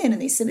people come in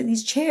and they sit in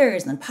these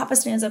chairs, and then Papa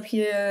stands up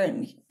here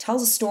and he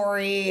tells a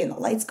story and the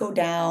lights go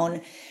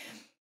down.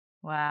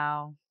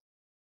 Wow.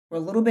 We're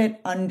a little bit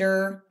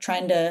under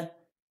trying to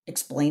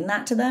explain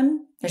that to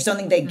them. I just don't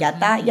think they get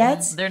that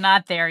yet. They're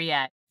not there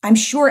yet. I'm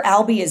sure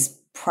Albie is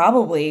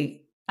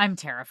probably... I'm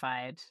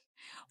terrified.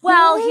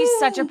 Well, he's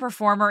such a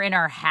performer in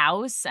our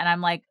house. And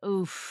I'm like,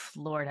 oof,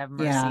 Lord have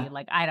mercy. Yeah.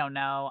 Like, I don't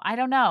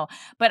know.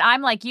 But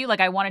I'm like you. Like,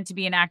 I wanted to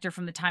be an actor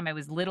from the time I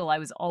was little. I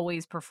was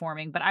always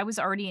performing. But I was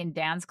already in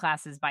dance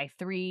classes by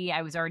 3.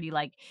 I was already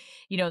like,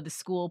 the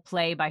school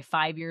play by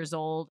 5 years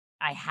old.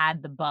 I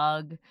had the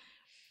bug.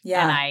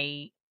 Yeah. And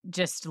I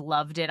just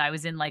loved it. I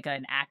was in like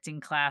an acting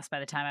class by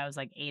the time I was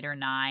like 8 or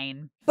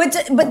 9. But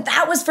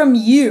that was from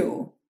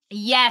you.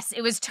 Yes,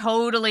 it was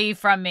totally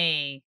from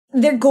me.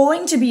 They're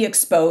going to be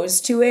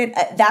exposed to it.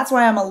 That's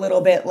why I'm a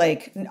little bit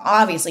like,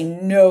 obviously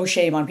no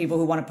shame on people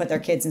who want to put their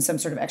kids in some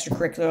sort of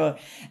extracurricular,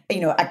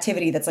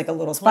 activity that's like a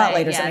little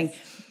spotlight or something.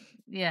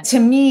 Yeah. To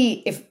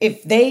me,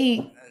 if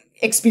they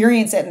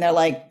experience it and they're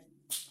like,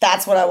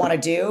 that's what I want to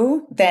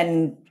do,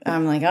 then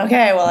I'm like,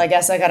 okay, well, I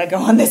guess I got to go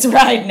on this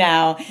ride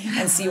now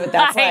and see what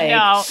that's like. I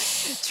know.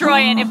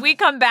 Troian, if we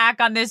come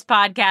back on this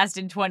podcast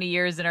in 20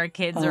 years and our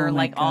kids are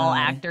like all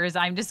actors,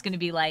 I'm just going to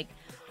be like,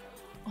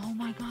 oh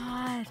my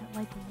God,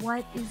 like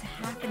what is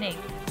happening?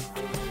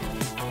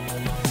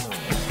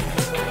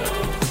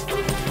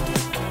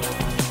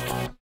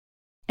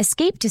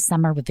 Escape to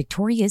summer with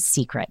Victoria's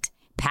Secret.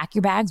 Pack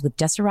your bags with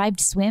just-arrived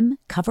swim,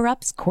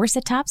 cover-ups,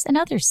 corset tops, and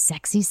other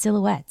sexy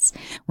silhouettes.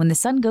 When the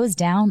sun goes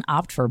down,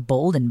 opt for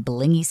bold and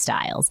blingy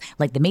styles,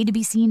 like the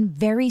made-to-be-seen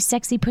Very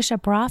Sexy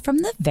Push-Up Bra from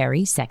the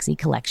Very Sexy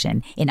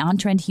Collection, in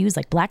on-trend hues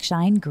like black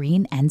shine,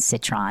 green, and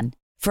citron.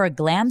 For a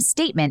glam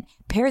statement,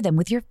 pair them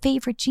with your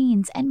favorite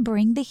jeans and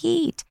bring the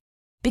heat.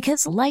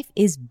 Because life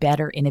is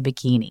better in a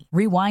bikini.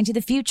 Rewind to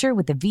the future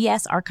with the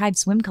VS Archive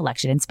Swim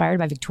Collection inspired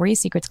by Victoria's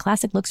Secret's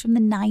classic looks from the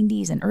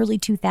 90s and early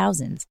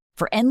 2000s.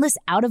 For endless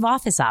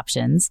out-of-office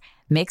options,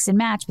 mix and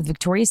match with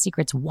Victoria's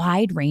Secret's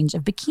wide range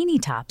of bikini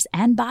tops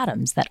and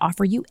bottoms that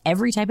offer you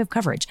every type of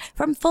coverage,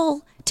 from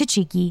full to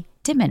cheeky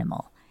to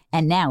minimal.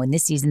 And now in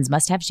this season's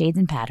must-have shades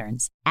and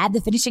patterns, add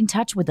the finishing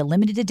touch with the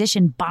limited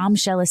edition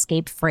Bombshell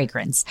Escape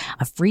fragrance,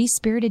 a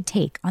free-spirited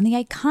take on the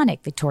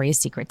iconic Victoria's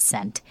Secret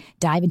scent.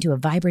 Dive into a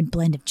vibrant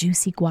blend of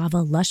juicy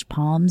guava, lush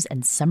palms,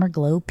 and summer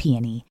glow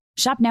peony.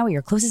 Shop now at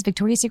your closest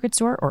Victoria's Secret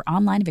store or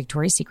online at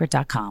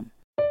victoriassecret.com.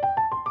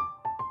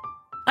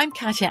 I'm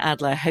Katya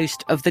Adler,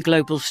 host of The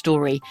Global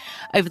Story.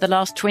 Over the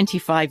last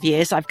 25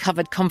 years, I've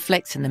covered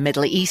conflicts in the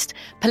Middle East,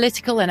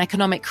 political and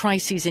economic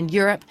crises in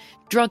Europe,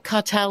 drug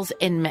cartels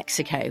in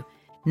Mexico.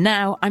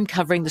 Now I'm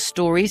covering the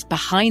stories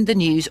behind the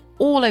news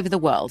all over the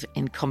world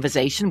in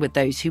conversation with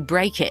those who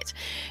break it.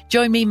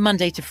 Join me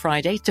Monday to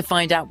Friday to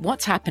find out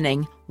what's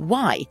happening,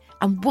 why,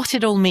 and what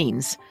it all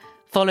means.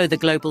 Follow The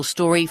Global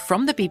Story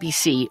from the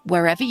BBC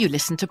wherever you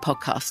listen to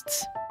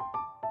podcasts.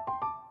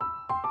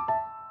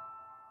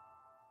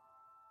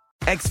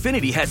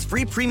 Xfinity has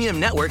free premium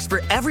networks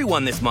for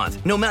everyone this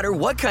month, no matter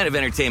what kind of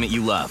entertainment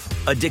you love.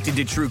 Addicted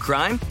to true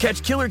crime?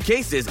 Catch killer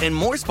cases and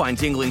more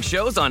spine-tingling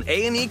shows on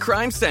A&E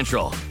Crime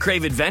Central.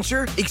 Crave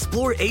adventure?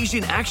 Explore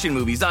Asian action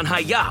movies on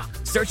Hi-Ya.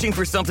 Searching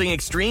for something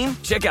extreme?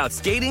 Check out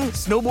skating,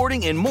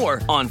 snowboarding, and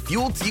more on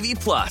Fuel TV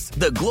Plus,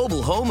 the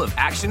global home of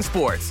action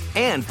sports.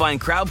 And find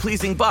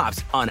crowd-pleasing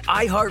bops on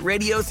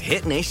iHeartRadio's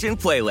Hit Nation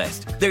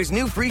playlist. There's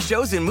new free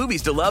shows and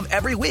movies to love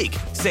every week.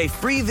 Say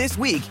free this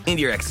week in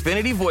your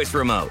Xfinity voice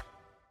remote.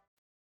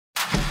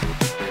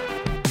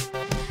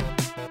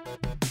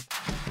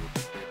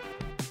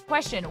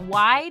 Question,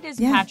 why does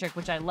Patrick,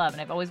 which I love,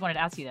 and I've always wanted to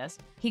ask you this,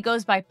 he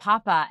goes by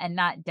Papa and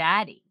not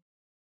Daddy?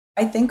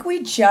 I think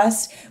we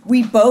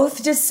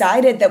both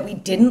decided that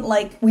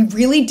we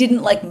really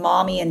didn't like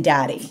Mommy and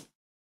Daddy.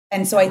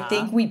 And so I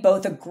think we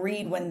both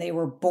agreed when they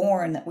were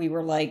born that we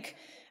were like,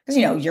 because,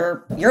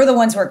 you're the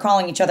ones who are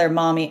calling each other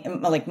Mommy,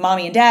 like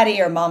Mommy and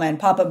Daddy or Mama and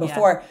Papa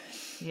before.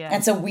 Yeah.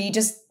 And so we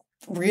just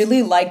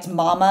really liked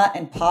Mama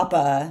and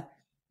Papa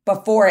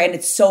before. And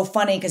it's so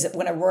funny because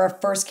when Aurora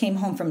first came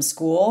home from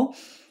school,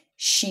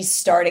 she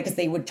started, because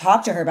they would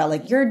talk to her about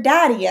like, your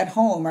daddy at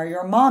home or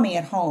your mommy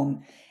at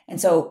home. And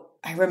so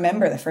I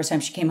remember the first time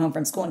she came home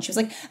from school and she was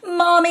like,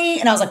 Mommy.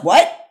 And I was like,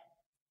 what?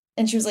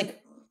 And she was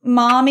like,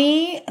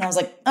 Mommy. And I was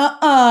like,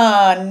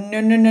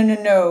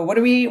 no. Who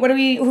are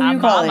you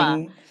calling?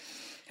 Mama.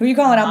 Who are you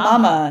calling? I'm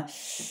Mama.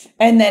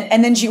 And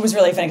then she was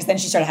really funny because then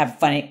she started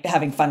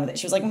having fun with it.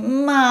 She was like,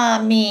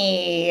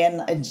 Mommy.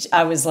 And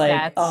I was like,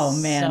 that's oh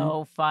man.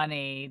 So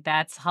funny.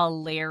 That's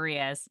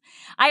hilarious.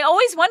 I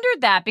always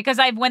wondered that because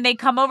when they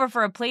come over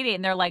for a play date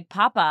and they're like,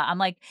 Papa, I'm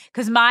like,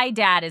 because my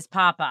dad is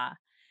Papa.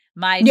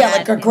 My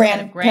dad like a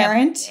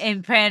grandparent.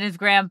 And parent is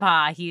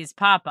Grandpa. He's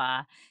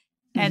Papa.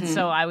 And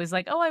so I was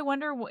like, oh, I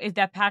wonder if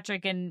that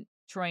Patrick and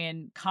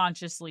Troian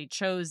consciously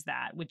chose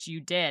that, which you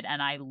did.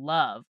 And I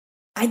love.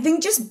 I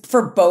think just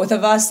for both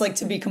of us, like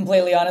to be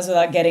completely honest,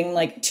 without getting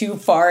like too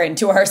far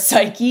into our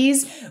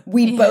psyches,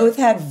 we both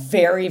had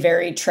very,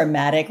 very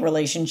traumatic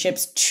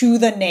relationships to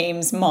the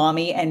names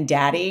Mommy and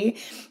Daddy.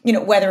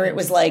 Whether it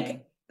was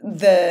like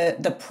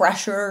the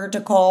pressure to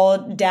call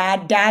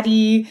Dad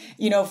Daddy,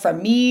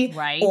 from me,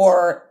 right,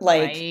 or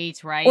like,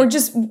 right, or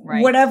just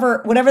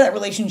whatever that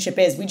relationship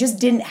is. We just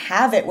didn't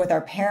have it with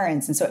our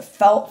parents, and so it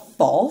felt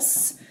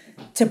false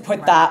to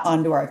put that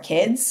onto our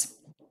kids.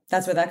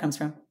 That's where that comes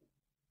from.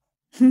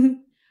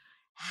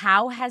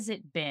 How has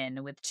it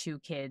been with 2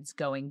 kids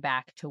going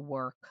back to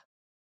work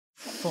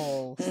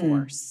full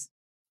force?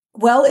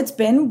 Well, it's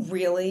been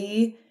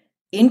really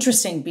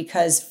interesting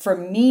because for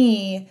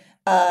me,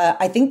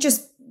 I think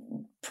just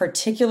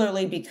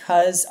particularly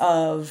because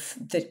of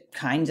the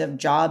kinds of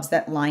jobs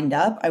that lined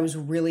up, I was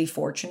really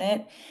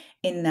fortunate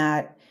in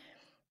that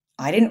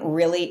I didn't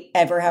really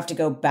ever have to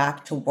go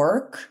back to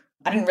work.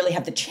 I didn't really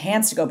have the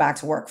chance to go back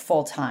to work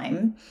full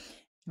time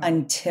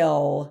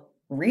until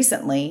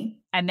recently.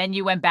 And then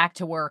you went back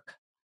to work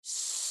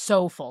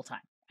so full time.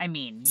 I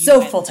mean, you So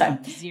went full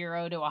time. from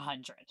 0 to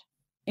 100.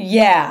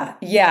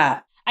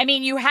 Yeah. I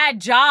mean, you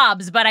had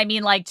jobs, but I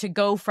mean, like, to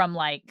go from,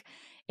 like,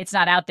 it's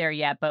not out there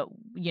yet, but,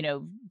 you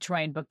know,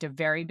 Troian booked a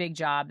very big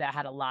job that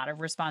had a lot of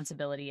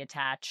responsibility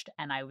attached.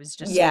 And I was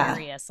just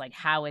curious, like,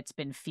 how it's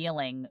been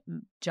feeling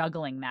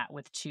juggling that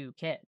with 2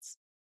 kids.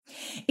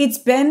 It's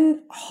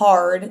been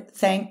hard,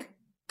 thank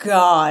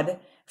God,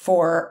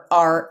 for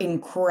our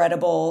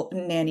incredible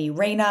nanny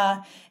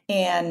Reina.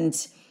 And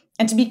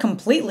to be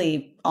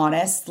completely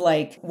honest,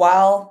 like,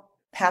 while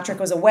Patrick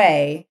was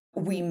away,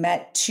 we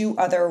met 2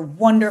 other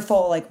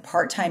wonderful, like,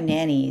 part-time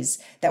nannies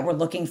that were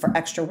looking for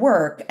extra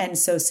work. And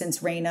so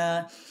since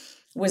Reina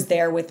was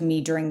there with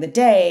me during the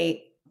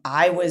day,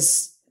 I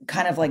was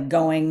kind of like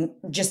going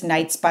just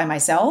nights by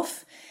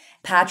myself.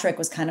 Patrick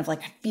was kind of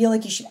like, I feel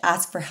like you should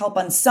ask for help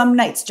on some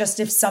nights,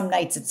 just if some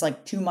nights it's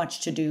like too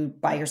much to do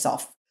by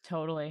yourself.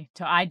 Totally.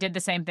 I did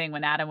the same thing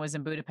when Adam was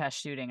in Budapest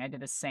shooting. I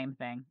did the same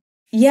thing.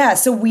 Yeah,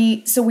 so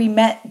we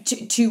met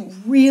 2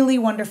 really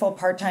wonderful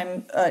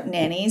part-time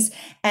nannies,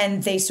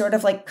 and they sort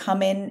of like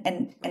come in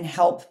and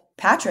help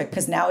Patrick,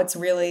 because now it's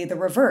really the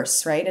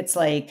reverse, right? It's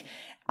like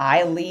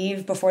I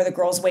leave before the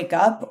girls wake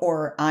up,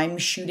 or I'm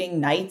shooting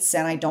nights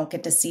and I don't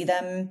get to see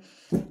them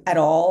at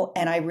all,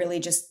 and I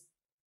really just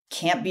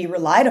can't be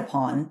relied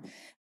upon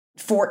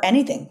for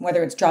anything,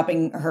 whether it's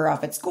dropping her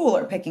off at school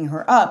or picking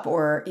her up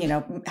or, you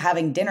know,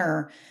 having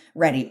dinner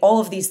ready. All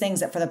of these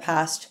things that for the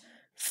past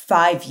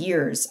 5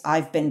 years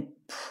I've been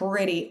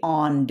pretty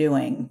on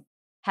doing.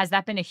 Has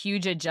that been a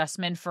huge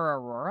adjustment for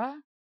Aurora?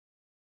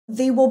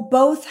 They will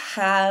both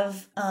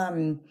have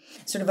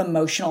sort of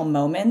emotional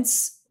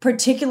moments.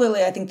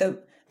 Particularly, I think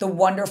the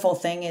wonderful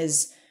thing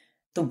is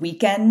the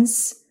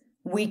weekends.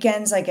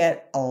 Weekends, I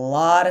get a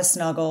lot of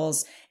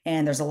snuggles,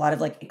 and there's a lot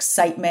of like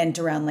excitement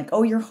around like,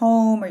 oh, you're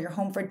home, or you're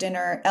home for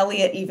dinner.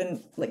 Elliot,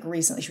 even like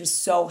recently, she was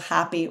so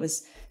happy. It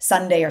was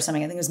Sunday or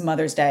something. I think it was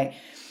Mother's Day.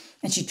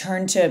 And she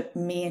turned to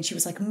me and she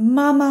was like,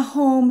 Mama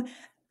home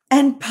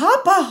and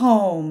Papa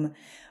home.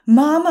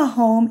 Mama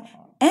home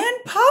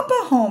and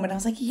Papa home. And I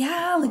was like,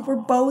 yeah, like we're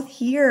both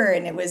here.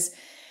 And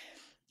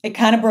it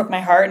kind of broke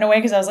my heart in a way,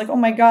 because I was like, oh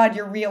my God,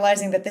 you're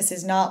realizing that this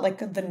is not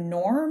like the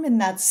norm.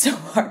 And that's so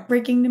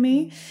heartbreaking to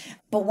me.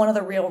 But one of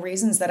the real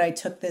reasons that I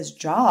took this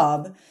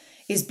job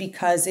is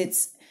because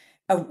it's,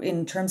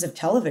 in terms of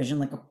television,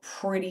 like a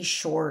pretty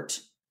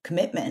short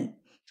commitment.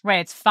 Right.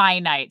 It's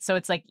finite. So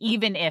it's like,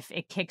 even if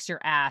it kicks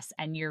your ass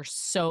and you're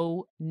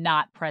so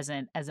not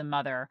present as a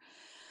mother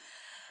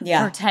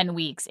for 10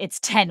 weeks, it's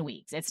 10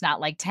 weeks. It's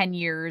not like 10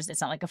 years. It's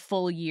not like a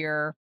full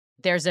year.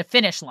 There's a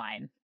finish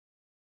line.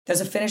 There's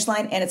a finish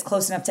line, and it's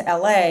close enough to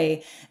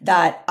LA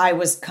that I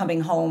was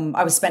coming home.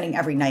 I was spending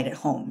every night at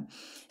home.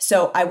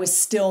 So I was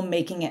still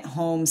making it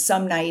home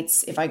some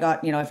nights if I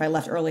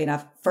left early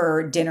enough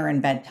for dinner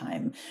and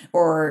bedtime.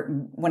 Or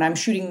when I'm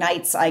shooting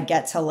nights, I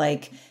get to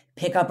like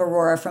pick up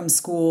Aurora from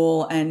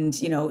school and,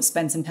 you know,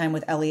 spend some time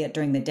with Elliot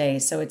during the day.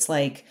 So it's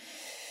like,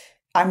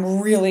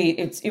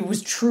 it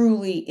is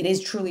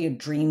truly a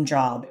dream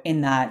job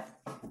in that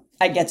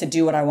I get to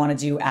do what I want to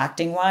do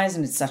acting wise.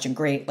 And it's such a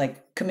great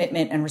like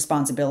commitment and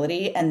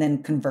responsibility. And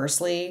then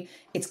conversely,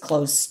 it's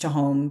close to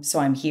home. So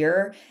I'm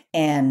here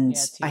and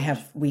I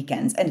have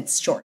weekends and it's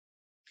short.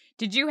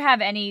 Did you have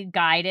any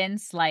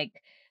guidance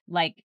like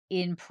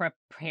in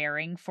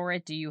preparing for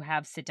it? Do you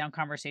have sit down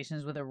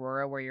conversations with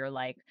Aurora where you're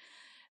like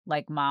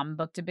mom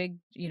booked a big,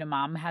 you know,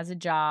 mom has a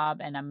job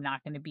and I'm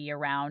not going to be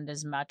around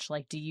as much.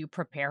 Like, do you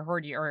prepare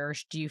her, or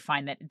do you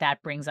find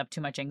that brings up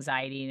too much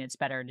anxiety and it's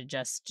better to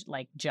just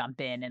like jump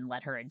in and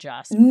let her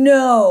adjust?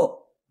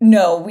 No,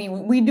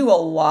 we do a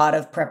lot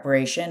of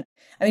preparation.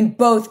 I mean,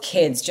 both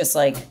kids just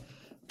like,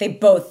 they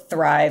both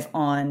thrive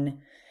on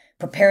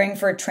preparing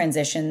for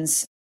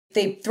transitions.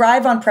 They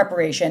thrive on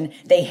preparation.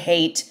 They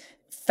hate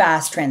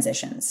fast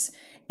transitions.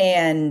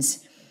 And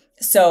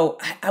so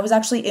I was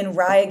actually in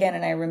Rye again,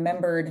 and I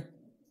remembered,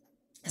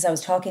 because I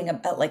was talking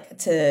about like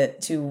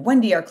to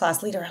Wendy, our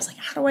class leader, I was like,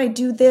 how do I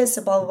do this?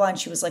 And blah, blah, blah. And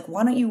she was like,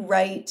 why don't you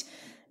write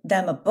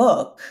them a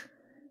book?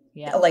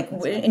 Yeah.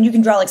 And you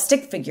can draw like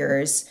stick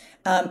figures.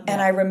 And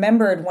I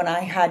remembered when I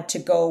had to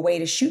go away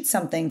to shoot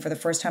something for the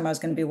first time I was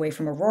going to be away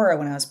from Aurora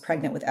when I was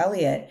pregnant with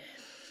Elliot,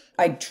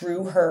 I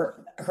drew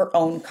her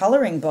own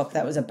coloring book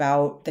that was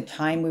about the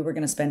time we were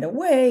going to spend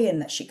away, and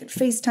that she could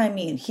FaceTime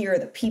me and hear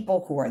the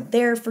people who are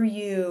there for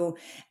you.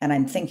 And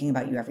I'm thinking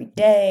about you every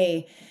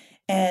day.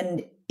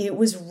 And it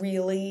was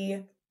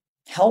really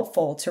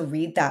helpful to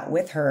read that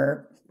with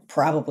her,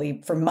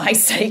 probably for my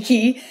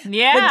psyche.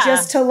 Yeah. But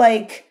just to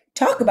like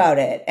talk about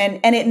it. And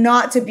it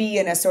not to be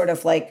in a sort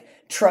of like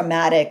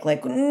traumatic,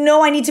 like,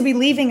 no, I need to be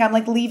leaving. I'm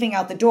like leaving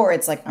out the door.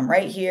 It's like, I'm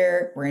right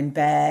here. We're in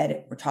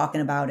bed. We're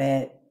talking about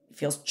it. It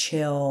feels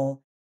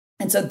chill.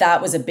 And so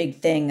that was a big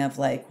thing of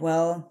like,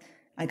 well,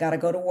 I got to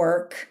go to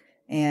work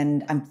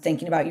and I'm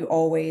thinking about you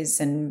always.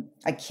 And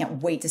I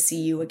can't wait to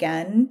see you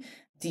again.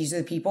 These are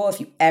the people, if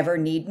you ever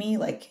need me,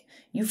 like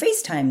you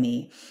FaceTime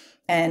me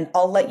and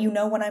I'll let you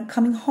know when I'm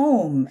coming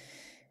home.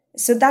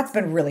 So that's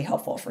been really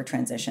helpful for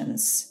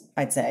transitions,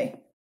 I'd say.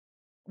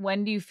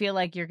 When do you feel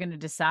like you're going to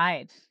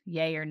decide,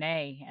 yay or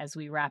nay, as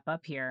we wrap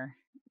up here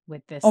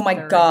with this? Oh my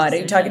God, decision?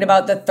 are you talking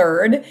about the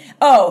third?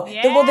 Oh,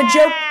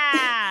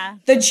 yeah.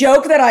 The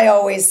joke that I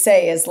always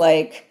say is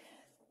like,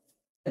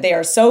 they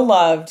are so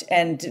loved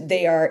and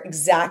they are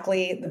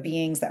exactly the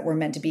beings that were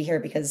meant to be here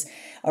because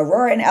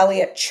Aurora and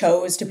Elliot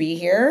chose to be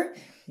here.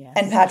 Yes.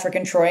 And Patrick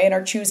and Troian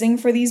are choosing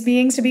for these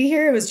beings to be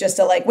here. It was just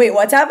a like, wait,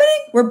 what's happening?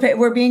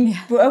 We're being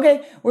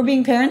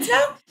parents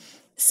now.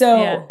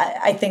 So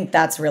I think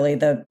that's really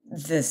the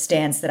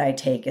stance that I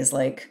take is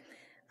like,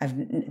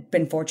 I've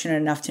been fortunate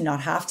enough to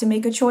not have to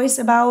make a choice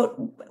about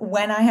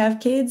when I have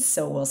kids.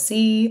 So we'll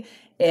see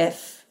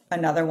if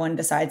another one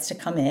decides to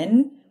come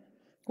in.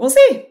 We'll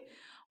see.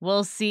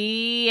 We'll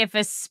see if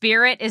a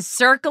spirit is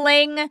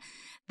circling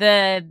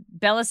the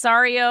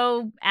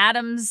Bellisario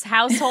Adams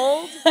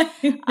household.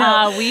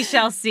 We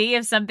shall see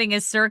if something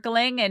is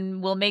circling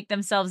and will make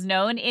themselves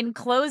known. In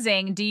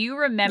closing, do you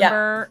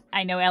remember,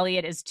 I know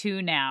Elliot is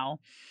 2 now.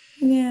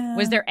 Yeah.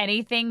 Was there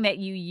anything that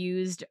you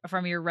used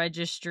from your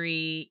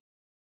registry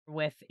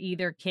with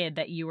either kid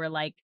that you were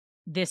like,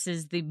 this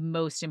is the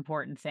most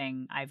important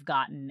thing I've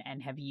gotten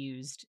and have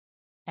used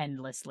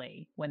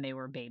endlessly when they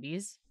were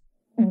babies?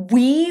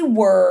 We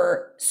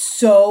were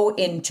so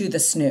into the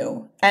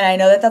snoo. And I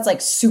know that that's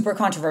like super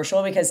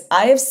controversial because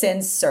I have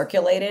since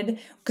circulated,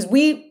 because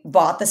we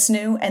bought the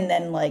snoo and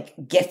then like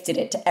gifted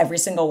it to every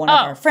single one of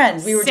our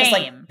friends. We were just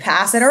like,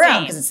 pass it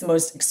around because it's the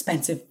most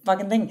expensive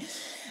fucking thing.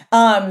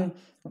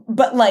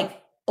 But like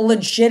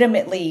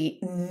legitimately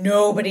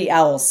nobody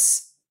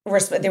else,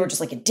 they were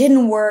just like, it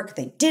didn't work.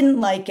 They didn't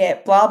like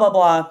it, blah, blah,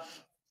 blah.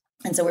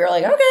 And so we were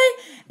like, okay,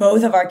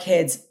 both of our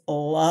kids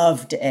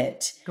loved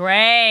it.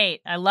 Great.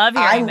 I love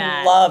hearing that.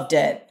 I loved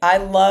it. I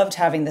loved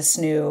having the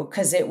snoo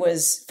because it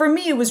was, for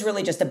me, it was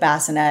really just a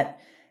bassinet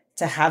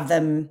to have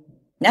them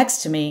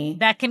next to me.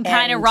 That can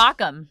kind of rock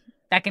them.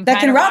 That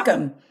can rock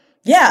them.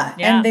 Yeah.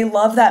 And they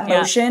love that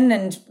motion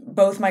and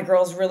both my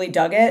girls really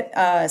dug it.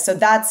 So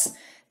that's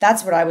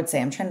what I would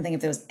say. I'm trying to think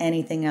if there was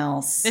anything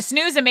else. The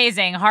snoo is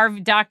amazing.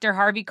 Dr.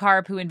 Harvey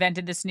Karp, who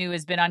invented the snoo,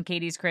 has been on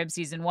Katie's Crib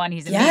season 1.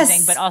 He's amazing.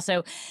 Yes. But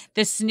also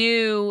the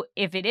snoo,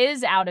 if it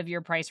is out of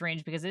your price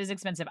range, because it is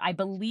expensive, I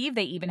believe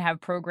they even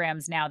have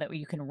programs now that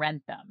you can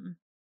rent them.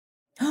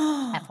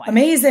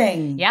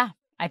 Amazing. Yeah.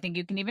 I think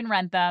you can even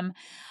rent them.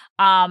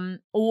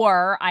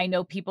 Or I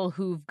know people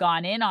who've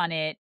gone in on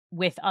it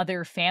with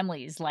other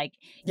families, like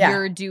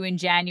you're due in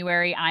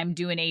January, I'm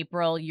due in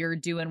April, you're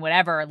due in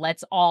whatever.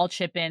 Let's all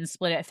chip in,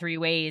 split it 3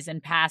 ways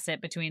and pass it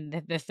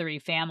between the 3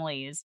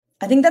 families.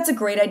 I think that's a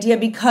great idea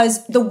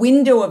because the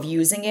window of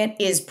using it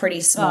is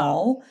pretty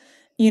small,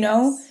 you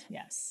know?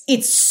 Yes.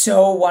 It's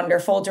so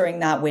wonderful during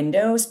that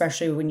window,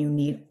 especially when you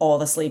need all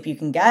the sleep you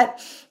can get.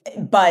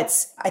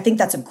 But I think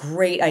that's a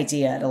great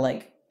idea to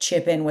like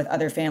chip in with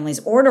other families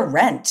or to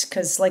rent.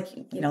 Cause like,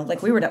 you know,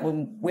 like we were,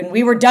 when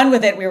we were done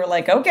with it, we were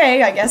like,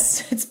 okay, I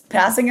guess it's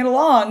passing it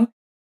along.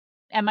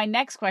 And my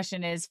next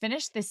question is,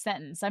 finish this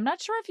sentence. I'm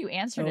not sure if you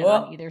answered it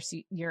on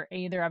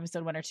either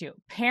episode 1 or 2.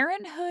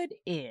 Parenthood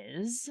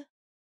is.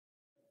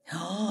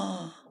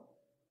 Oh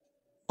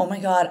my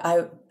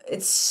God.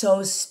 It's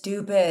so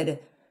stupid.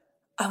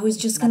 I was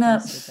just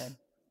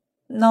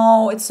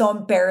no, it's so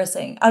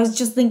embarrassing. I was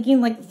just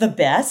thinking like the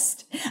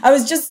best. I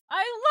love that.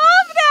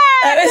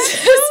 That's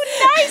so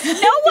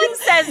nice. No one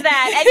says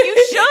that. And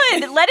you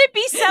should. Let it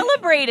be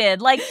celebrated.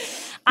 Like,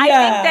 I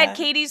think that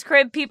Katie's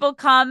Crib people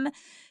come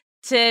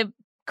to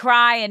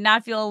cry and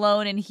not feel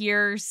alone and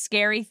hear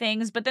scary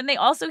things. But then they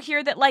also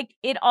hear that, like,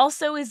 it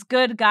also is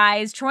good,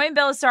 guys. Troian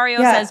Bellisario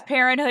says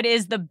parenthood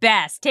is the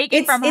best. Take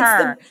it from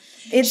her.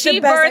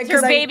 She birthed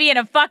her baby in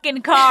a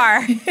fucking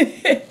car.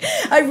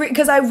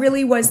 Because I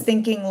really was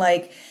thinking,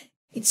 like,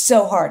 it's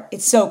so hard.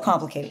 It's so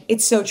complicated.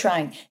 It's so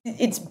trying.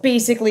 It's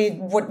basically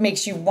what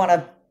makes you want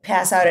to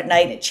pass out at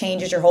night. It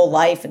changes your whole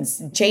life and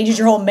changes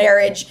your whole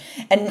marriage,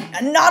 and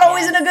not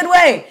always in a good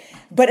way.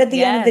 But at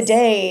the end of the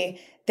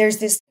day, there's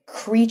this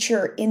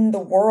creature in the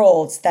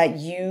world that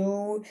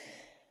you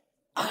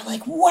are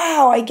like,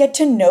 wow, I get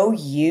to know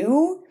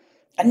you.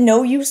 I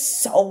know you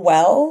so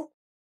well.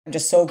 I'm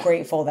just so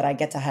grateful that I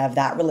get to have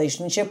that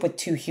relationship with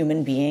 2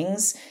 human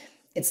beings.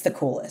 It's the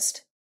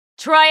coolest.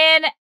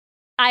 Troian,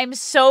 I'm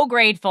so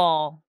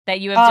grateful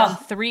that you have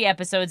done 3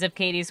 episodes of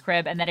Katie's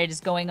Crib and that it is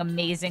going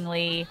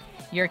amazingly.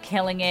 You're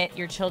killing it.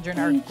 Your children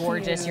are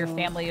gorgeous. Your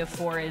family of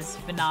 4 is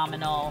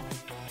phenomenal.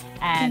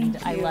 And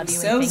I love you.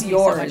 And thank you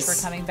so much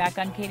for coming back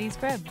on Katie's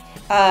Crib.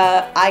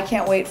 I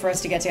can't wait for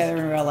us to get together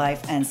in real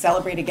life and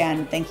celebrate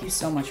again. Thank you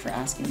so much for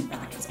asking me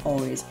back. It's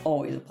always,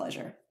 always a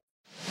pleasure.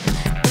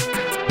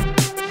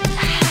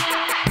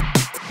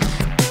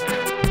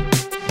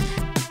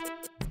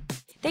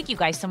 Thank you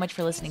guys so much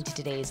for listening to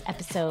today's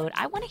episode.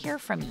 I want to hear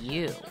from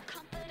you.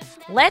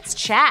 Let's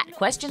chat.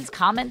 Questions,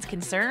 comments,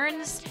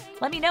 concerns?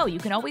 Let me know. You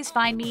can always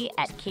find me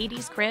at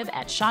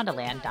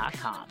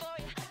katiescrib@shondaland.com.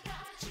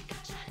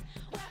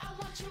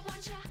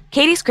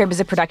 Katie's Crib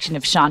is a production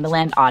of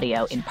Shondaland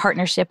Audio in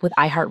partnership with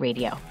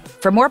iHeartRadio.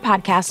 For more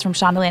podcasts from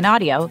Shondaland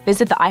Audio,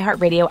 visit the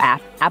iHeartRadio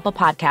app, Apple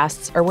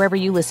Podcasts, or wherever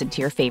you listen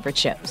to your favorite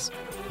shows.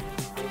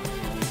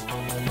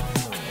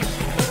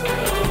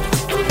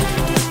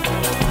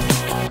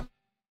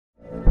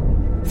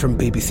 From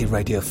BBC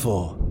Radio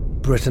 4,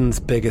 Britain's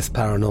biggest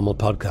paranormal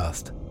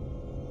podcast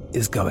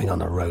is going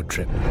on a road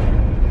trip.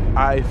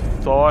 I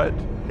thought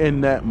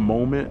in that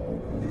moment,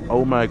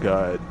 oh my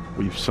God,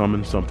 we've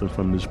summoned something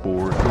from this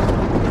board.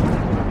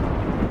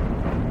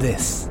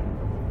 This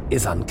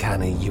is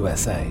Uncanny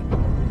USA.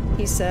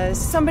 He says,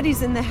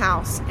 somebody's in the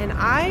house, and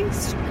I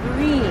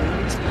screamed.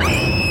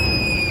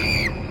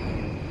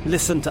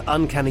 Listen to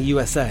Uncanny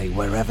USA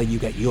wherever you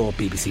get your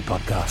BBC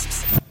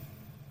podcasts,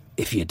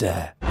 if you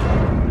dare.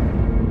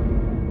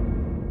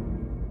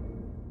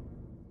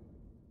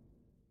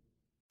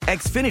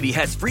 Xfinity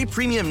has free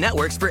premium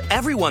networks for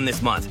everyone this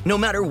month, no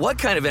matter what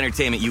kind of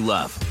entertainment you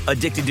love.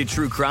 Addicted to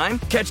true crime?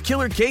 Catch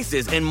killer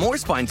cases and more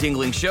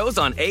spine-tingling shows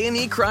on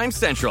A&E Crime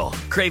Central.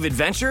 Crave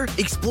adventure?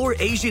 Explore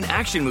Asian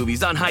action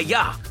movies on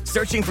Hi-YAH.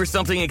 Searching for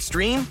something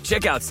extreme?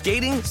 Check out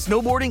skating,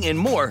 snowboarding, and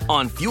more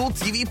on Fuel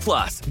TV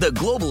Plus, the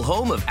global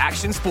home of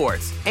action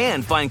sports.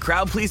 And find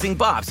crowd-pleasing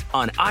bops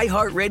on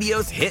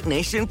iHeartRadio's Hit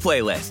Nation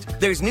playlist.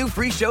 There's new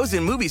free shows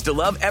and movies to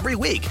love every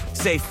week.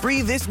 Say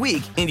free this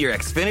week in your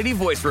Xfinity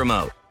voice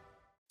remote.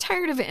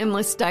 Tired of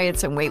endless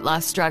diets and weight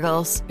loss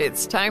struggles?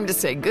 It's time to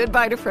say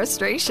goodbye to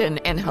frustration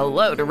and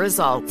hello to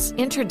results.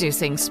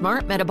 Introducing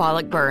Smart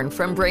Metabolic Burn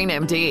from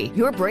BrainMD,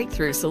 your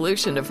breakthrough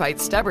solution to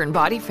fight stubborn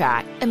body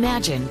fat.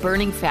 Imagine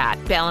burning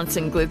fat,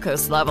 balancing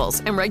glucose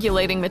levels, and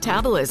regulating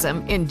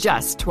metabolism in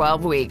just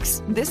 12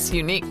 weeks. This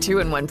unique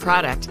 2-in-1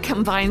 product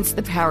combines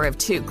the power of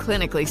 2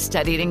 clinically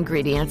studied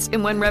ingredients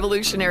in one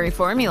revolutionary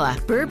formula.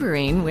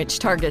 Berberine, which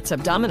targets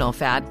abdominal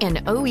fat,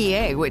 and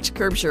OEA, which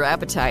curbs your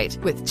appetite.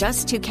 With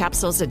just 2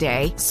 capsules a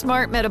day,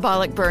 Smart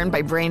Metabolic Burn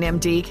by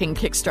BrainMD can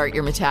kickstart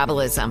your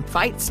metabolism,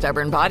 fight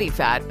stubborn body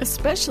fat,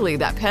 especially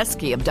that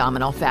pesky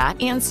abdominal fat,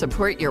 and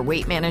support your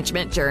weight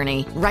management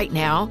journey. Right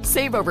now,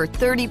 save over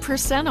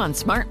 30% on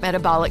Smart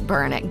Metabolic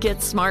Burn at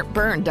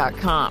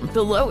GetSmartBurn.com.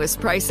 The lowest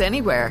price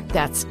anywhere.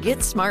 That's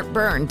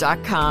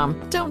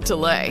GetSmartBurn.com. Don't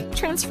delay.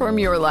 Transform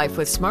your life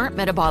with Smart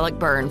Metabolic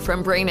Burn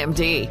from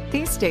BrainMD.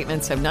 These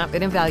statements have not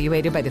been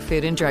evaluated by the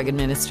Food and Drug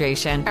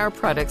Administration. Our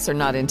products are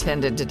not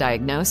intended to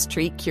diagnose,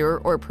 treat, cure,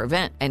 or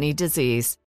prevent any disease.